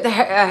 I'll put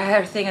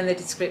her thing in the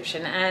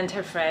description, and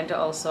her friend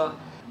also.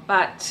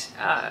 But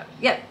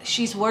yeah,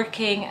 she's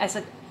working as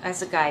a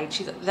guide.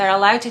 They're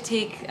allowed to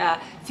take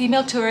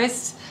female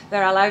tourists.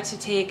 They're allowed to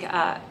take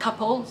a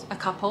couple,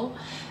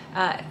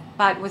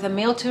 but with a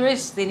male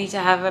tourist, they need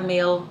to have a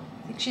male,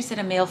 I think she said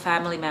a male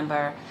family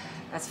member,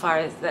 as far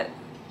as that.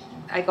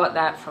 I got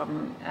that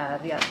from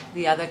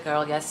the other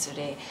girl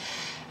yesterday.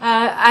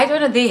 I don't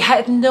know, they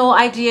had no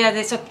idea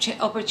this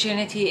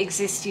opportunity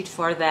existed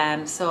for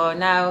them. So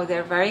now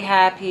they're very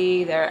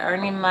happy, they're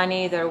earning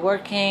money, they're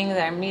working,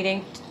 they're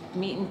meeting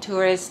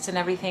tourists and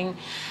everything.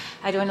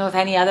 I don't know if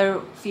any other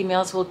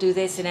females will do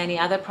this in any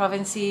other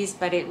provinces,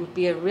 but it would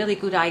be a really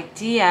good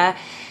idea,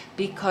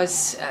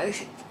 because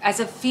as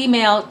a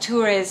female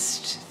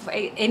tourist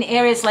in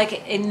areas like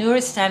in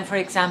Nuristan, for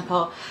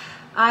example,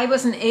 I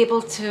wasn't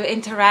able to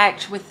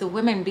interact with the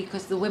women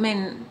because the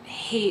women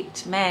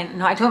hate men.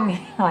 No, I don't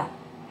mean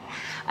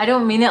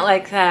it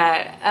like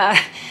that.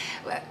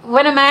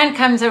 When a man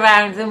comes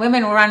around, the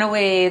women run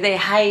away. They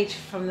hide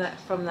from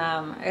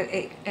them.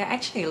 It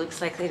actually looks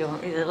like they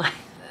don't really like.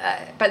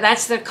 But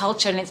that's their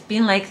culture, and it's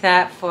been like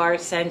that for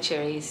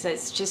centuries.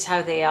 It's just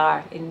how they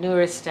are in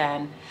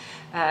Nuristan.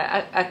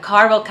 A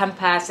car will come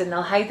past and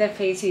they'll hide their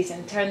faces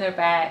and turn their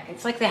back.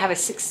 It's like they have a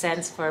sixth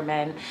sense for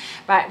men.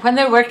 But when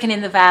they're working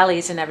in the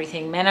valleys and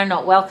everything, men are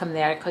not welcome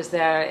there because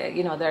they're,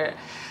 you know, they're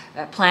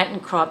planting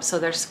crops, so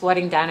they're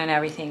squatting down and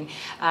everything.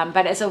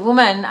 But as a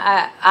woman,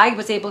 I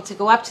was able to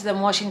go up to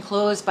them washing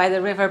clothes by the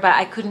river, but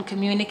I couldn't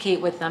communicate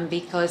with them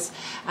because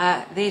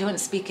they don't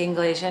speak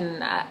English,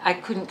 and I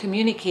couldn't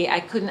communicate.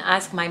 I couldn't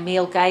ask my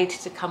male guide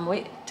to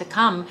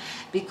come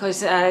because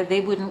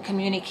they wouldn't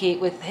communicate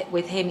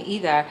with him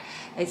either.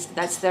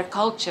 That's their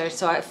culture.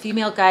 So a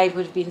female guide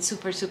would have been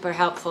super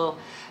helpful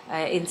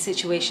in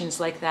situations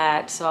like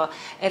that. So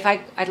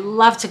I'd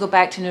love to go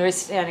back to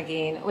Nuristan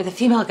again with a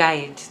female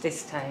guide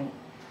this time.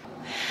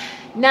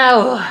 Now,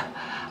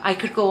 I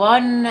could go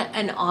on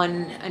and on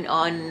and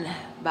on,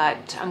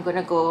 but I'm going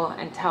to go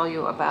and tell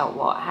you about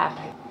what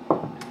happened.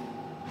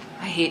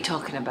 I hate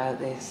talking about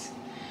this.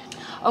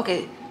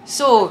 Okay,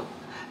 so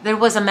there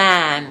was a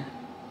man,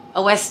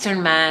 a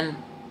Western man,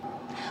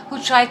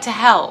 who tried to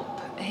help.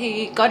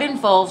 He got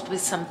involved with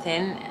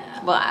something.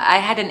 Well, I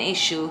had an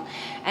issue,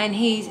 and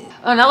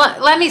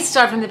let me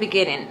start from the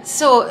beginning.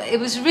 So it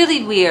was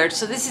really weird.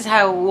 So this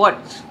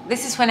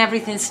is when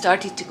everything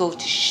started to go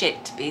to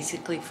shit,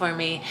 basically, for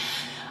me.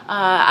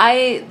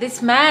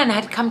 This man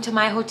had come to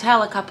my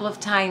hotel a couple of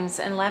times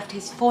and left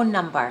his phone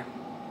number.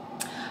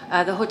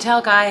 The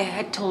hotel guy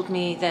had told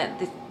me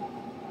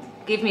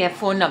gave me a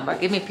phone number,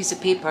 gave me a piece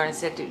of paper and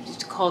said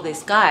to call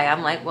this guy.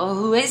 I'm like, well,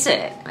 who is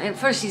it? And at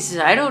first he says,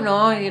 I don't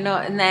know, you know,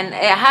 and then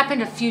it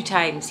happened a few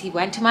times. He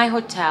went to my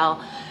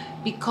hotel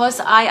because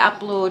I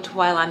upload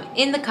while I'm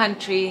in the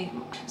country.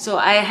 So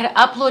I had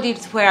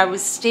uploaded where I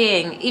was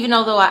staying, even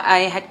although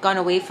I had gone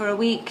away for a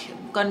week,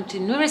 gone to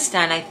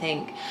Nuristan, I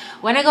think.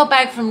 When I got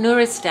back from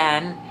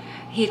Nuristan,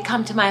 he had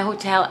come to my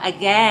hotel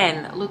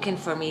again looking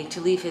for me to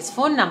leave his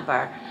phone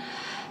number.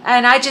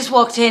 And I just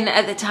walked in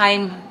at the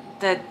time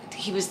that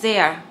he was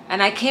there,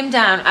 and I came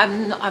down.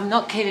 I'm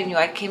not kidding you.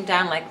 I came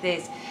down like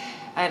this,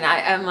 and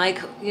I'm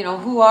like, you know,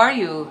 who are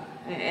you?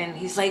 And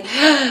he's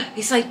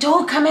like,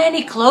 don't come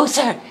any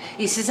closer.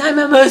 He says, I'm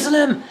a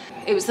Muslim.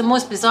 It was the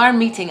most bizarre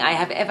meeting I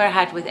have ever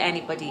had with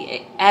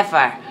anybody,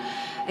 ever.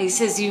 He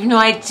says, you've no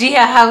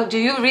idea do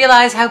you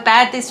realize how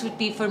bad this would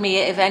be for me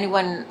if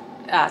anyone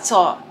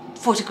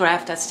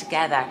photographed us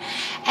together?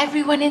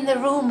 Everyone in the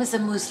room was a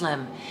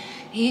Muslim.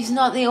 He's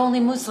not the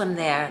only Muslim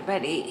there,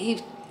 but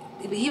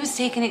he was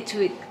taking it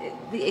to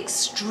the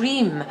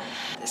extreme.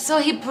 So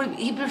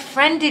he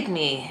befriended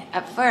me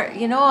at first.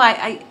 You know,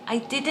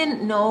 I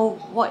didn't know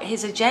what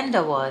his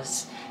agenda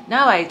was.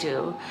 Now I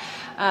do.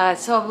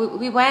 So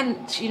we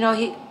went, you know,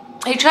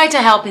 he tried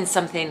to help in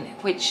something,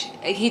 which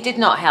he did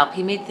not help.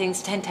 He made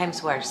things 10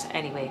 times worse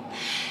anyway.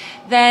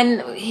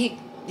 Then he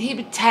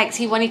would text.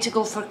 He wanted to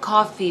go for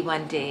coffee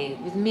one day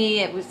with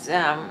me. It was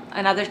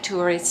another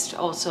tourist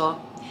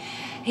also.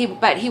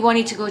 But he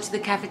wanted to go to the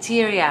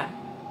cafeteria,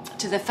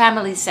 to the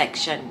family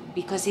section,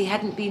 because he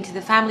hadn't been to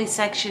the family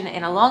section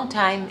in a long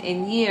time,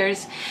 in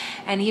years,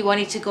 and he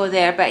wanted to go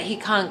there, but he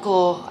can't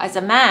go as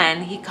a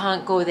man. He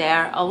can't go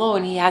there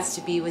alone. He has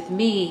to be with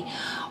me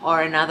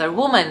or another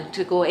woman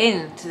to go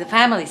in to the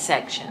family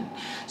section.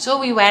 So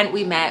we went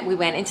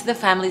into the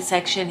family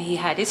section. He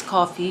had his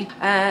coffee,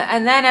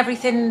 and then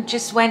everything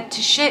just went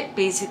to shit,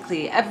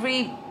 basically.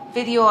 Every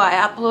video I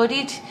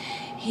uploaded,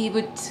 he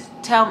would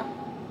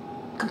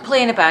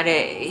complain about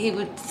it. He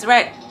would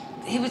threaten.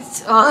 It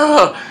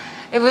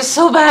was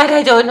so bad,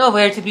 I don't know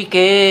where to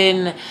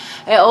begin.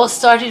 It all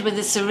started with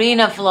the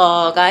Serena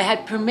vlog. I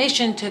had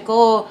permission to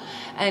go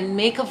and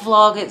make a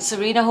vlog at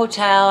Serena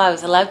Hotel. I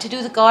was allowed to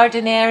do the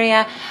garden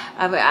area.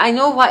 I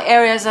know what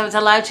areas I was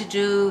allowed to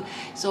do.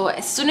 So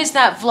as soon as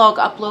that vlog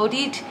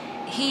uploaded,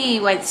 he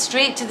went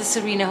straight to the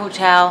Serena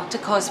Hotel to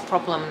cause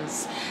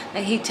problems.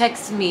 And he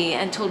texted me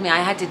and told me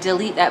I had to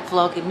delete that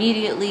vlog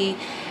immediately.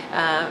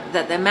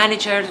 That the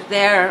manager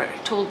there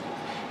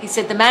he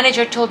said, the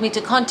manager told me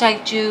to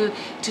contact you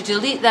to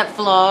delete that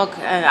vlog.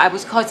 I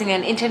was causing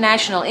an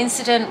international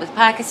incident with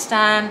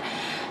Pakistan.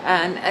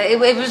 And it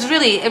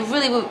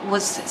really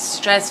was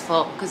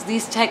stressful because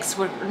these texts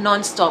were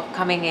non-stop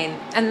coming in.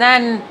 And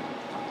then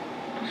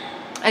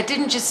I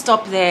didn't just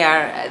stop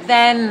there.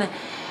 Then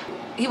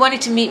he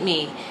wanted to meet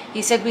me.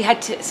 He said we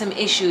had some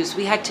issues.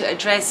 We had to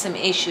address some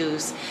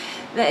issues.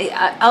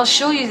 I'll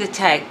show you the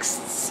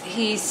texts.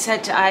 He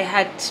said I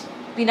had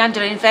been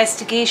under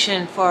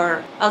investigation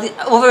for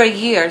over a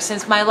year.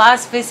 Since my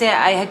last visit,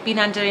 I had been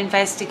under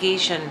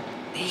investigation.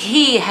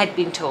 He had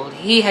been told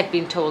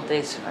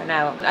this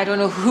now. I don't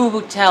know who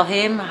would tell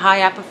him,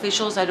 high up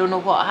officials. I don't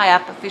know what high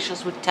up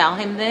officials would tell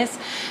him this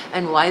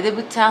and why they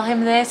would tell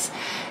him this.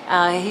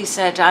 He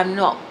said, I'm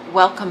not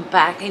welcome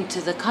back into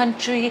the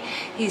country.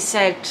 He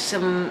said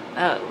some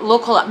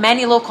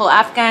many local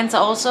Afghans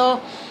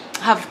also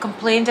have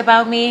complained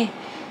about me,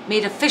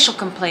 made official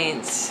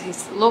complaints.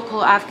 His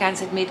local Afghans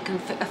had made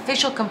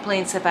official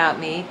complaints about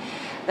me,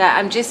 that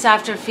I'm just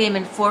after fame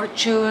and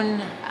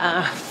fortune.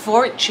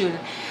 Fortune.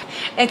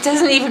 It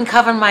doesn't even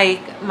cover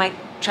my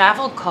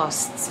travel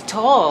costs at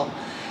all.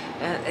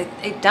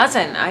 It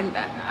doesn't.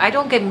 I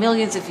don't get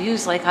millions of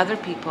views like other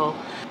people.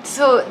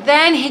 So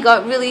then he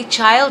got really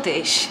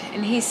childish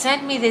and he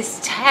sent me this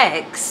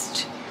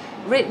text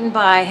written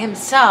by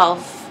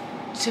himself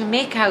to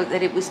make out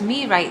that it was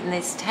me writing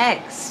this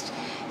text,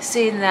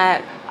 saying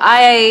that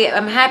I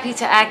am happy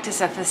to act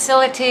as a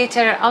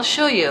facilitator. I'll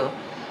show you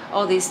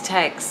all these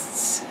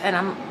texts,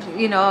 and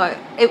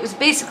it was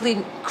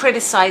basically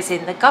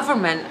criticizing the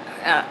government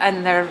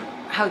and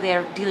how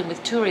they're dealing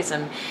with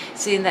tourism,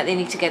 saying that they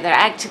need to get their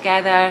act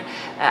together,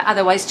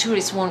 otherwise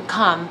tourists won't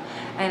come.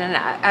 And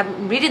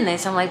I'm reading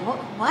this, I'm like,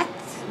 what?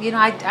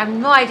 I have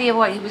no idea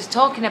what he was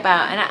talking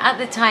about. And at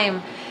the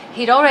time,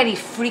 he'd already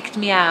freaked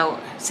me out,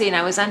 saying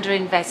I was under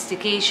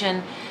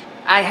investigation.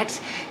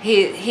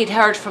 He'd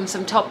heard from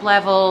some top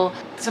level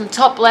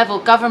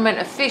government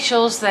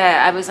officials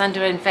that I was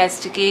under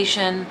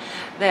investigation,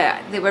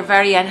 that they were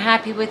very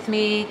unhappy with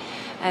me,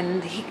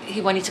 and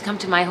he wanted to come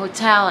to my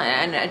hotel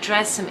and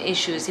address some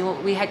issues.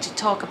 We had to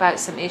talk about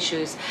some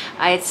issues.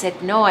 I had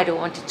said, no, I don't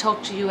want to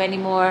talk to you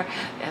anymore.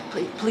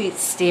 Please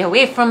stay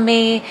away from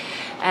me.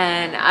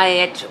 And I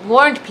had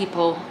warned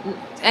people.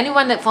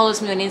 Anyone that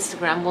follows me on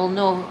Instagram will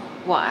know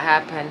what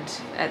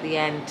happened at the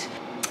end.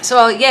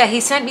 So yeah,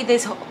 he sent me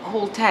this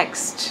whole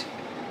text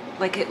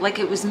like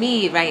it was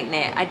me writing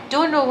it. I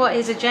don't know what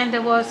his agenda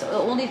was. The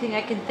only thing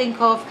I can think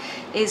of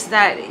is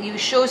that you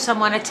show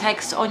someone a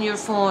text on your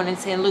phone and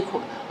saying,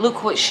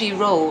 look what she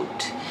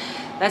wrote.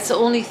 That's the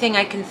only thing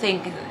I can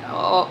think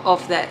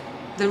of, that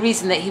the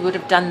reason that he would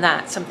have done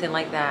that, something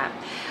like that.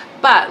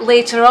 But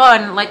later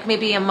on, like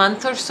maybe a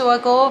month or so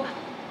ago,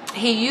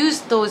 he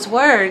used those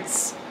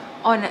words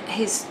on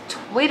his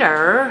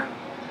Twitter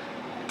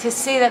to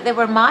say that they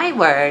were my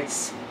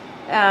words.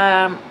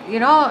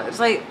 It's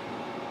like,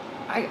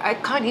 I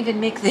can't even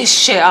make this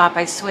shit up,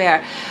 I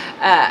swear.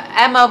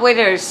 Emma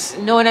Withers,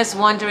 known as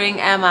Wandering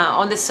Emma.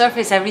 On the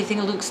surface,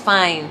 everything looks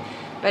fine,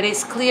 but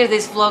it's clear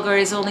this vlogger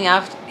is only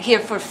here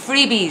for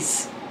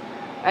freebies,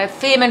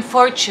 fame and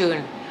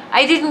fortune.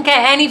 I didn't get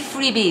any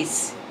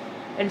freebies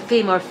and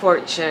fame or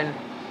fortune.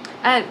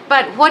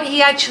 But what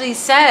he actually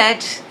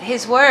said,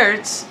 his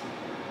words,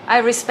 I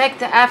respect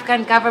the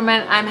Afghan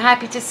government. I'm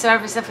happy to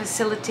serve as a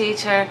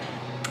facilitator,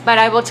 but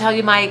I will tell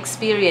you my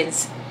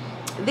experience.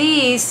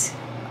 These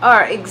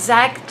are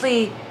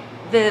exactly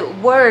the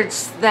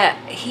words that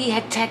he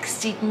had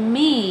texted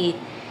me.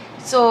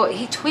 So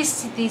he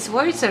twisted these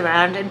words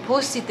around and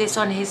posted this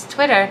on his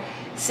Twitter,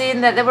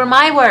 saying that they were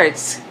my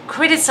words,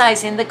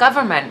 criticizing the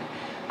government.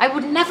 I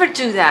would never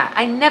do that.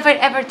 I never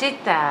ever did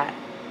that,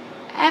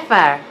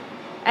 ever.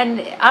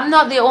 And I'm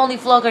not the only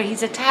vlogger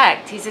he's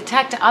attacked. He's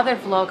attacked other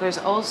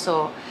vloggers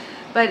also.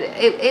 But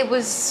it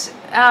was,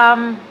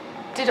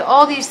 did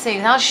all these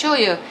things. I'll show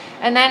you.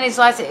 And then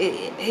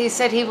he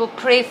said he will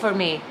pray for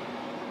me.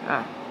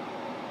 I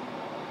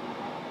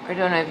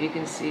don't know if you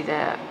can see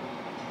that.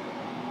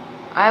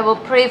 I will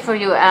pray for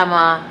you,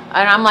 Emma.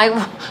 And I'm like,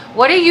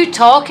 what are you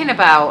talking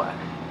about?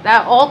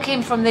 That all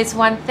came from this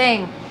one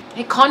thing.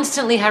 He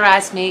constantly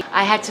harassed me.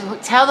 I had to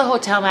tell the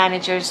hotel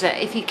managers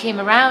that if he came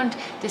around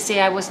to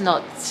say I was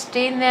not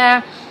staying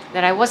there,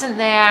 that I wasn't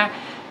there.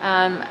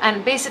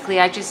 And basically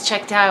I just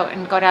checked out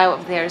and got out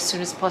of there as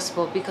soon as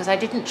possible because I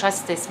didn't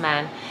trust this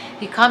man.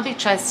 He can't be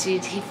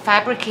trusted. He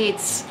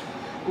fabricates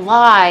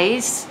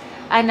lies,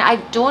 and I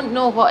don't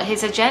know what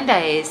his agenda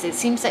is. It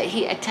seems that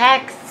he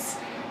attacks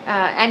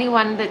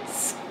anyone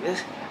that's...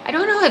 I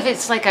don't know if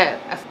it's like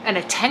an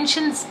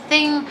attention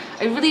thing.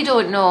 I really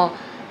don't know.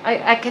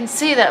 I can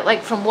say that,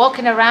 like, from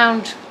walking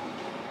around,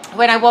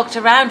 when I walked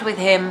around with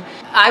him,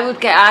 I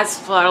would get asked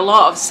for a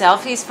lot of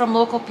selfies from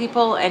local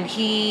people, and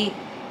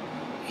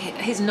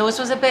his nose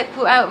was a bit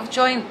put out of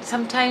joint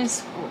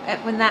sometimes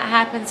when that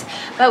happens.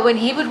 But when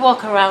he would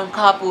walk around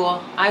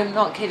Kabul, I'm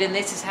not kidding,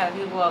 this is how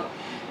he walked,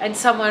 and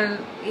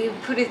he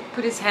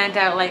put his hand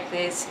out like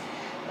this,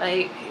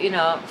 like,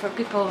 for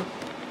people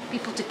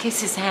to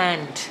kiss his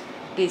hand,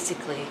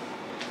 basically.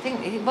 I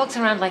think he walks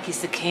around like he's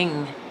the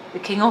king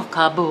of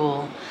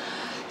Kabul.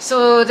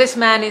 So this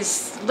man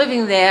is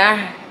living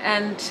there,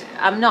 and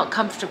I'm not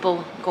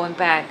comfortable going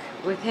back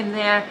with him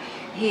there.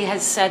 He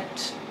has said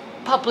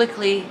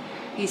publicly,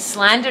 he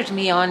slandered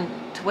me on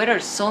Twitter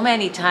so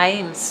many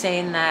times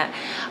saying that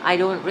I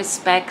don't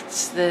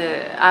respect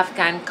the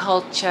Afghan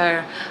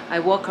culture. I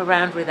walk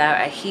around without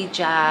a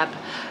hijab.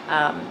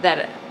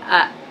 That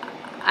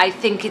I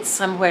think it's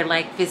somewhere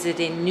like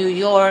visiting New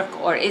York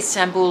or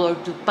Istanbul or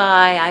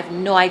Dubai. I have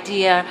no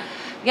idea.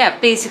 Yeah,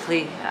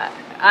 basically,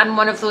 I'm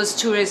one of those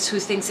tourists who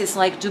thinks it's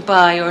like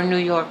Dubai or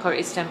New York or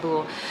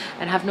Istanbul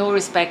and have no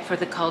respect for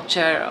the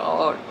culture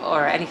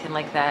or anything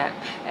like that.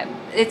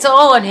 It's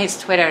all on his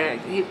Twitter.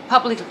 He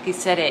publicly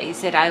said it. He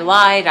said, I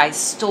lied, I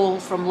stole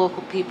from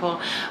local people.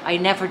 I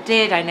never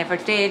did, I never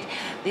did.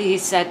 He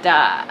said,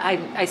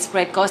 I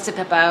spread gossip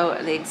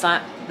about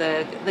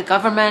the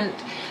government.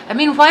 I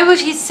mean, why would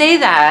he say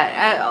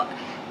that?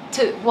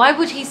 Why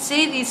would he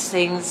say these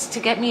things to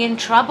get me in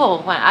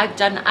trouble when I've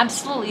done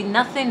absolutely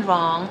nothing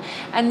wrong?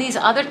 And these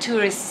other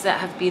tourists that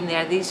have been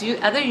there, these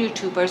other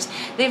YouTubers,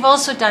 they've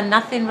also done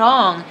nothing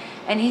wrong.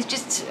 And he's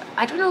just,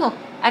 I don't know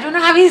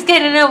how he's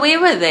getting away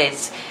with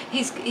this.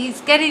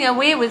 He's getting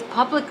away with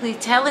publicly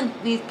telling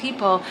these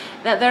people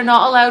that they're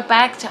not allowed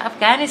back to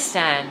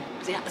Afghanistan.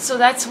 So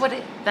that's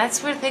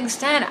where things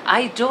stand.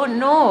 I don't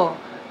know.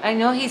 I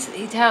know he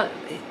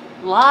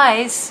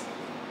lies.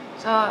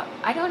 So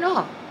I don't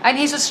know. And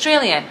he's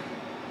Australian.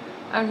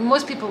 And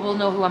most people will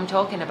know who I'm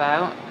talking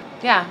about.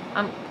 Yeah,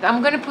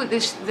 I'm going to put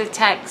the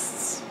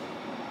texts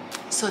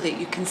so that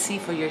you can see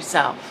for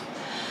yourself.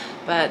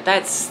 But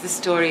that's the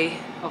story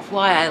of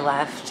why I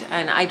left.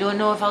 And I don't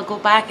know if I'll go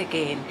back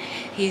again.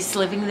 He's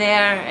living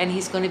there and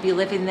he's going to be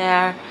living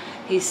there.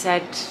 He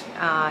said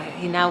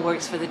he now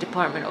works for the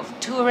Department of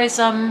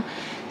Tourism.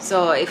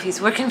 So if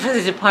he's working for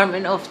the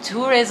Department of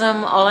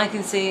Tourism, all I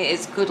can say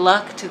is good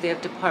luck to the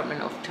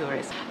Department of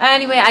Tourism.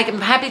 Anyway,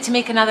 I'm happy to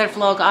make another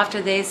vlog after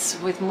this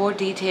with more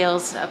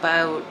details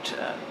about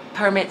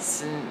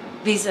permits and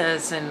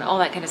visas and all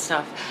that kind of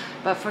stuff.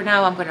 But for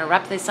now, I'm going to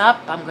wrap this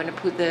up. I'm going to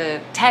put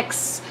the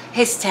texts,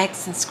 his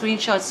texts and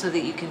screenshots so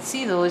that you can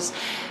see those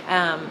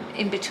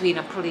in between.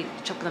 I'll probably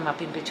chop them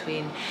up in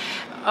between.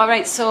 All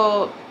right,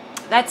 so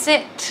that's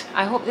it.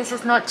 I hope this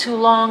is not too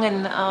long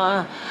and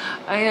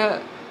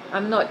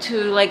I'm not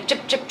too like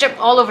jip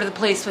all over the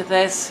place with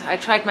this. I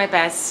tried my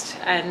best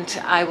and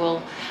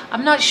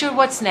I'm not sure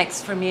what's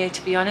next for me,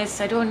 to be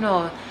honest. I don't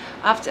know.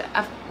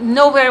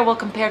 Nowhere will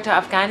compare to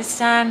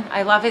Afghanistan.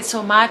 I love it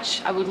so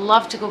much. I would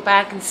love to go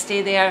back and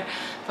stay there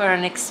for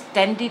an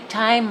extended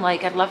time.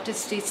 Like I'd love to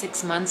stay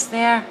 6 months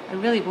there. I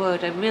really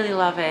would. I really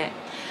love it.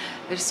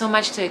 There's so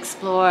much to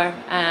explore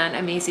and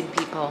amazing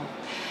people.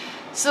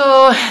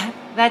 So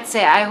that's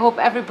it. I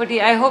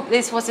hope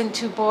this wasn't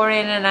too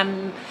boring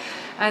and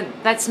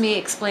that's me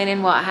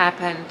explaining what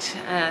happened.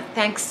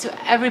 Thanks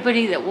to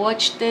everybody that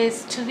watched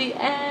this to the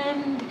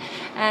end.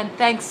 And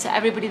thanks to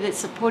everybody that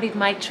supported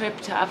my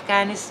trip to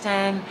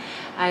Afghanistan.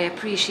 I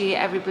appreciate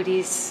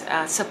everybody's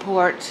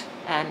support.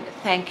 And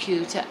thank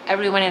you to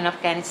everyone in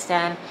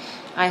Afghanistan.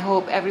 I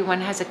hope everyone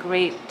has a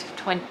great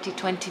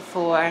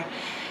 2024.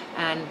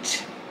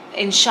 And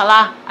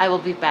inshallah, I will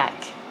be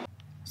back.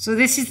 So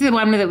this is the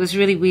one that was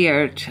really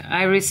weird.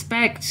 I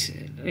respect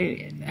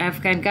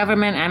Afghan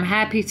government. I'm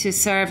happy to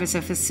serve as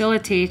a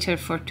facilitator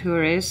for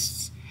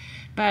tourists.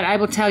 But I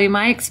will tell you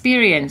my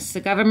experience.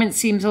 The government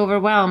seems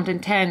overwhelmed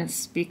and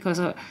tense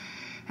because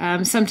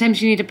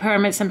sometimes you need a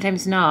permit,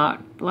 sometimes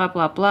not. Blah,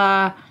 blah,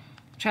 blah.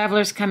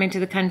 Travelers come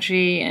into the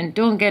country and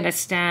don't get a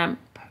stamp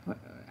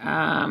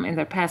in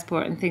their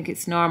passport and think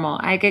it's normal.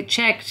 I get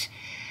checked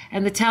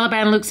and the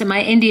Taliban looks at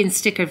my Indian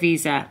sticker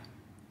visa.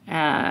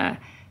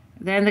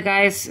 Then the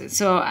guys,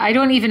 so I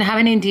don't even have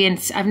an Indian,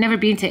 I've never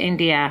been to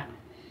India.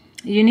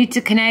 You need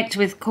to connect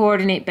with,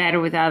 coordinate better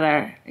with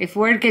other. If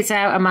word gets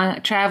out among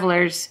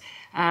travelers,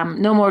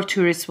 no more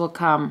tourists will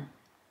come.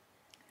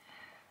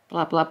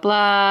 Blah, blah,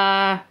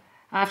 blah.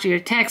 After your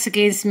attacks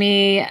against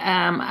me,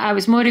 I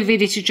was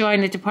motivated to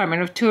join the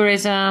Department of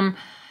Tourism.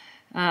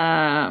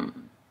 I'm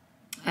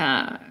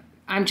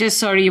just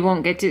sorry you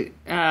won't get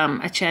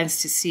a chance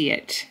to see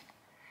it.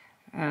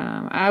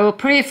 I will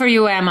pray for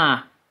you,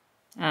 Emma.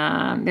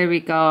 There we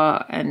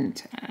go.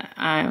 And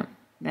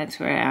that's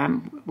where I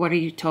am. What are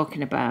you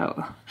talking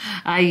about?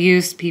 I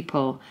used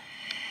people.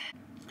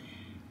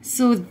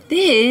 So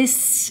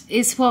this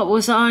is what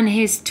was on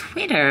his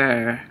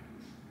Twitter.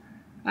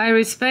 I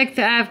respect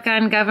the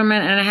Afghan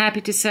government and I'm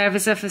happy to serve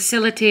as a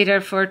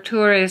facilitator for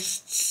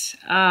tourists.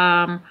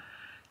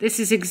 This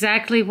is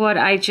exactly what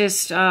I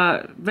just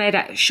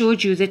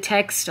showed you the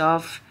text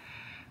of.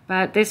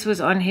 But this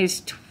was on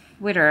his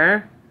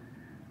Twitter.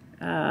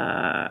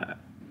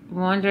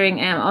 Wondering,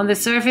 on the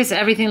surface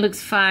everything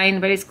looks fine,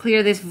 but it's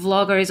clear this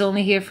vlogger is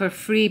only here for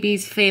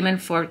freebies, fame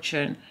and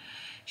fortune.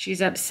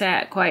 She's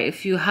upset quite a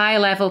few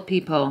high-level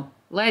people.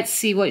 Let's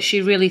see what she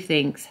really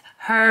thinks.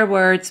 Her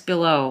words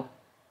below.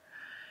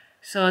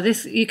 So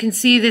this, you can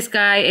see this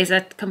guy is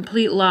a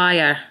complete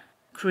liar.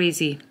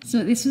 Crazy.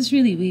 So this was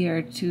really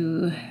weird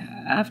too.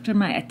 After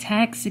my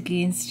attacks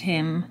against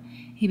him,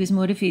 he was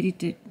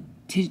motivated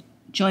to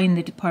join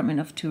the Department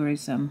of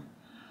Tourism.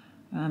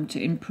 To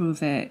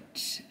improve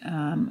it.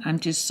 I'm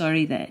just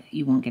sorry that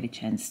you won't get a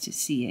chance to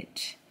see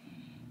it.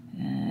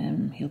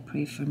 He'll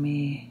pray for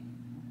me.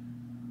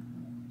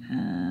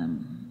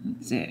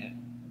 That's it.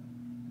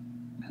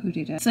 Who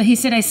did I? So he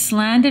said, I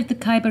slandered the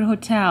Khyber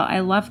Hotel. I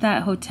love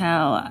that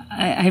hotel.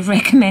 I've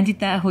recommended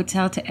that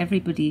hotel to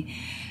everybody.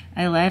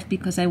 I left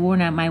because I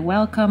worn out my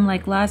welcome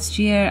like last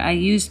year. I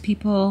used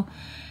people.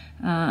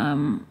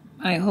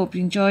 I hope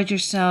you enjoyed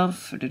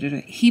yourself.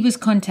 He was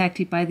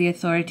contacted by the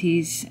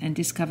authorities and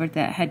discovered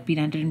that had been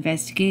under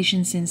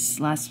investigation since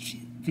last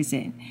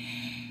visit.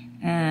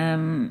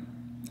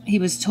 He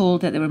was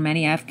told that there were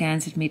many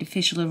Afghans had made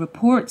official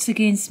reports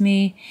against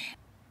me.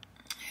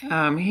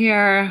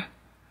 Here,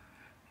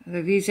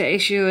 the visa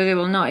issue, they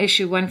will not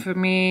issue one for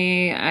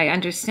me. I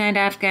understand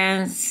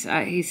Afghans.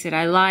 He said,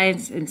 I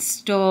lied and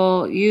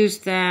stole,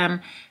 used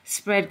them,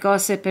 spread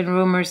gossip and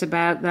rumors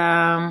about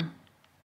them.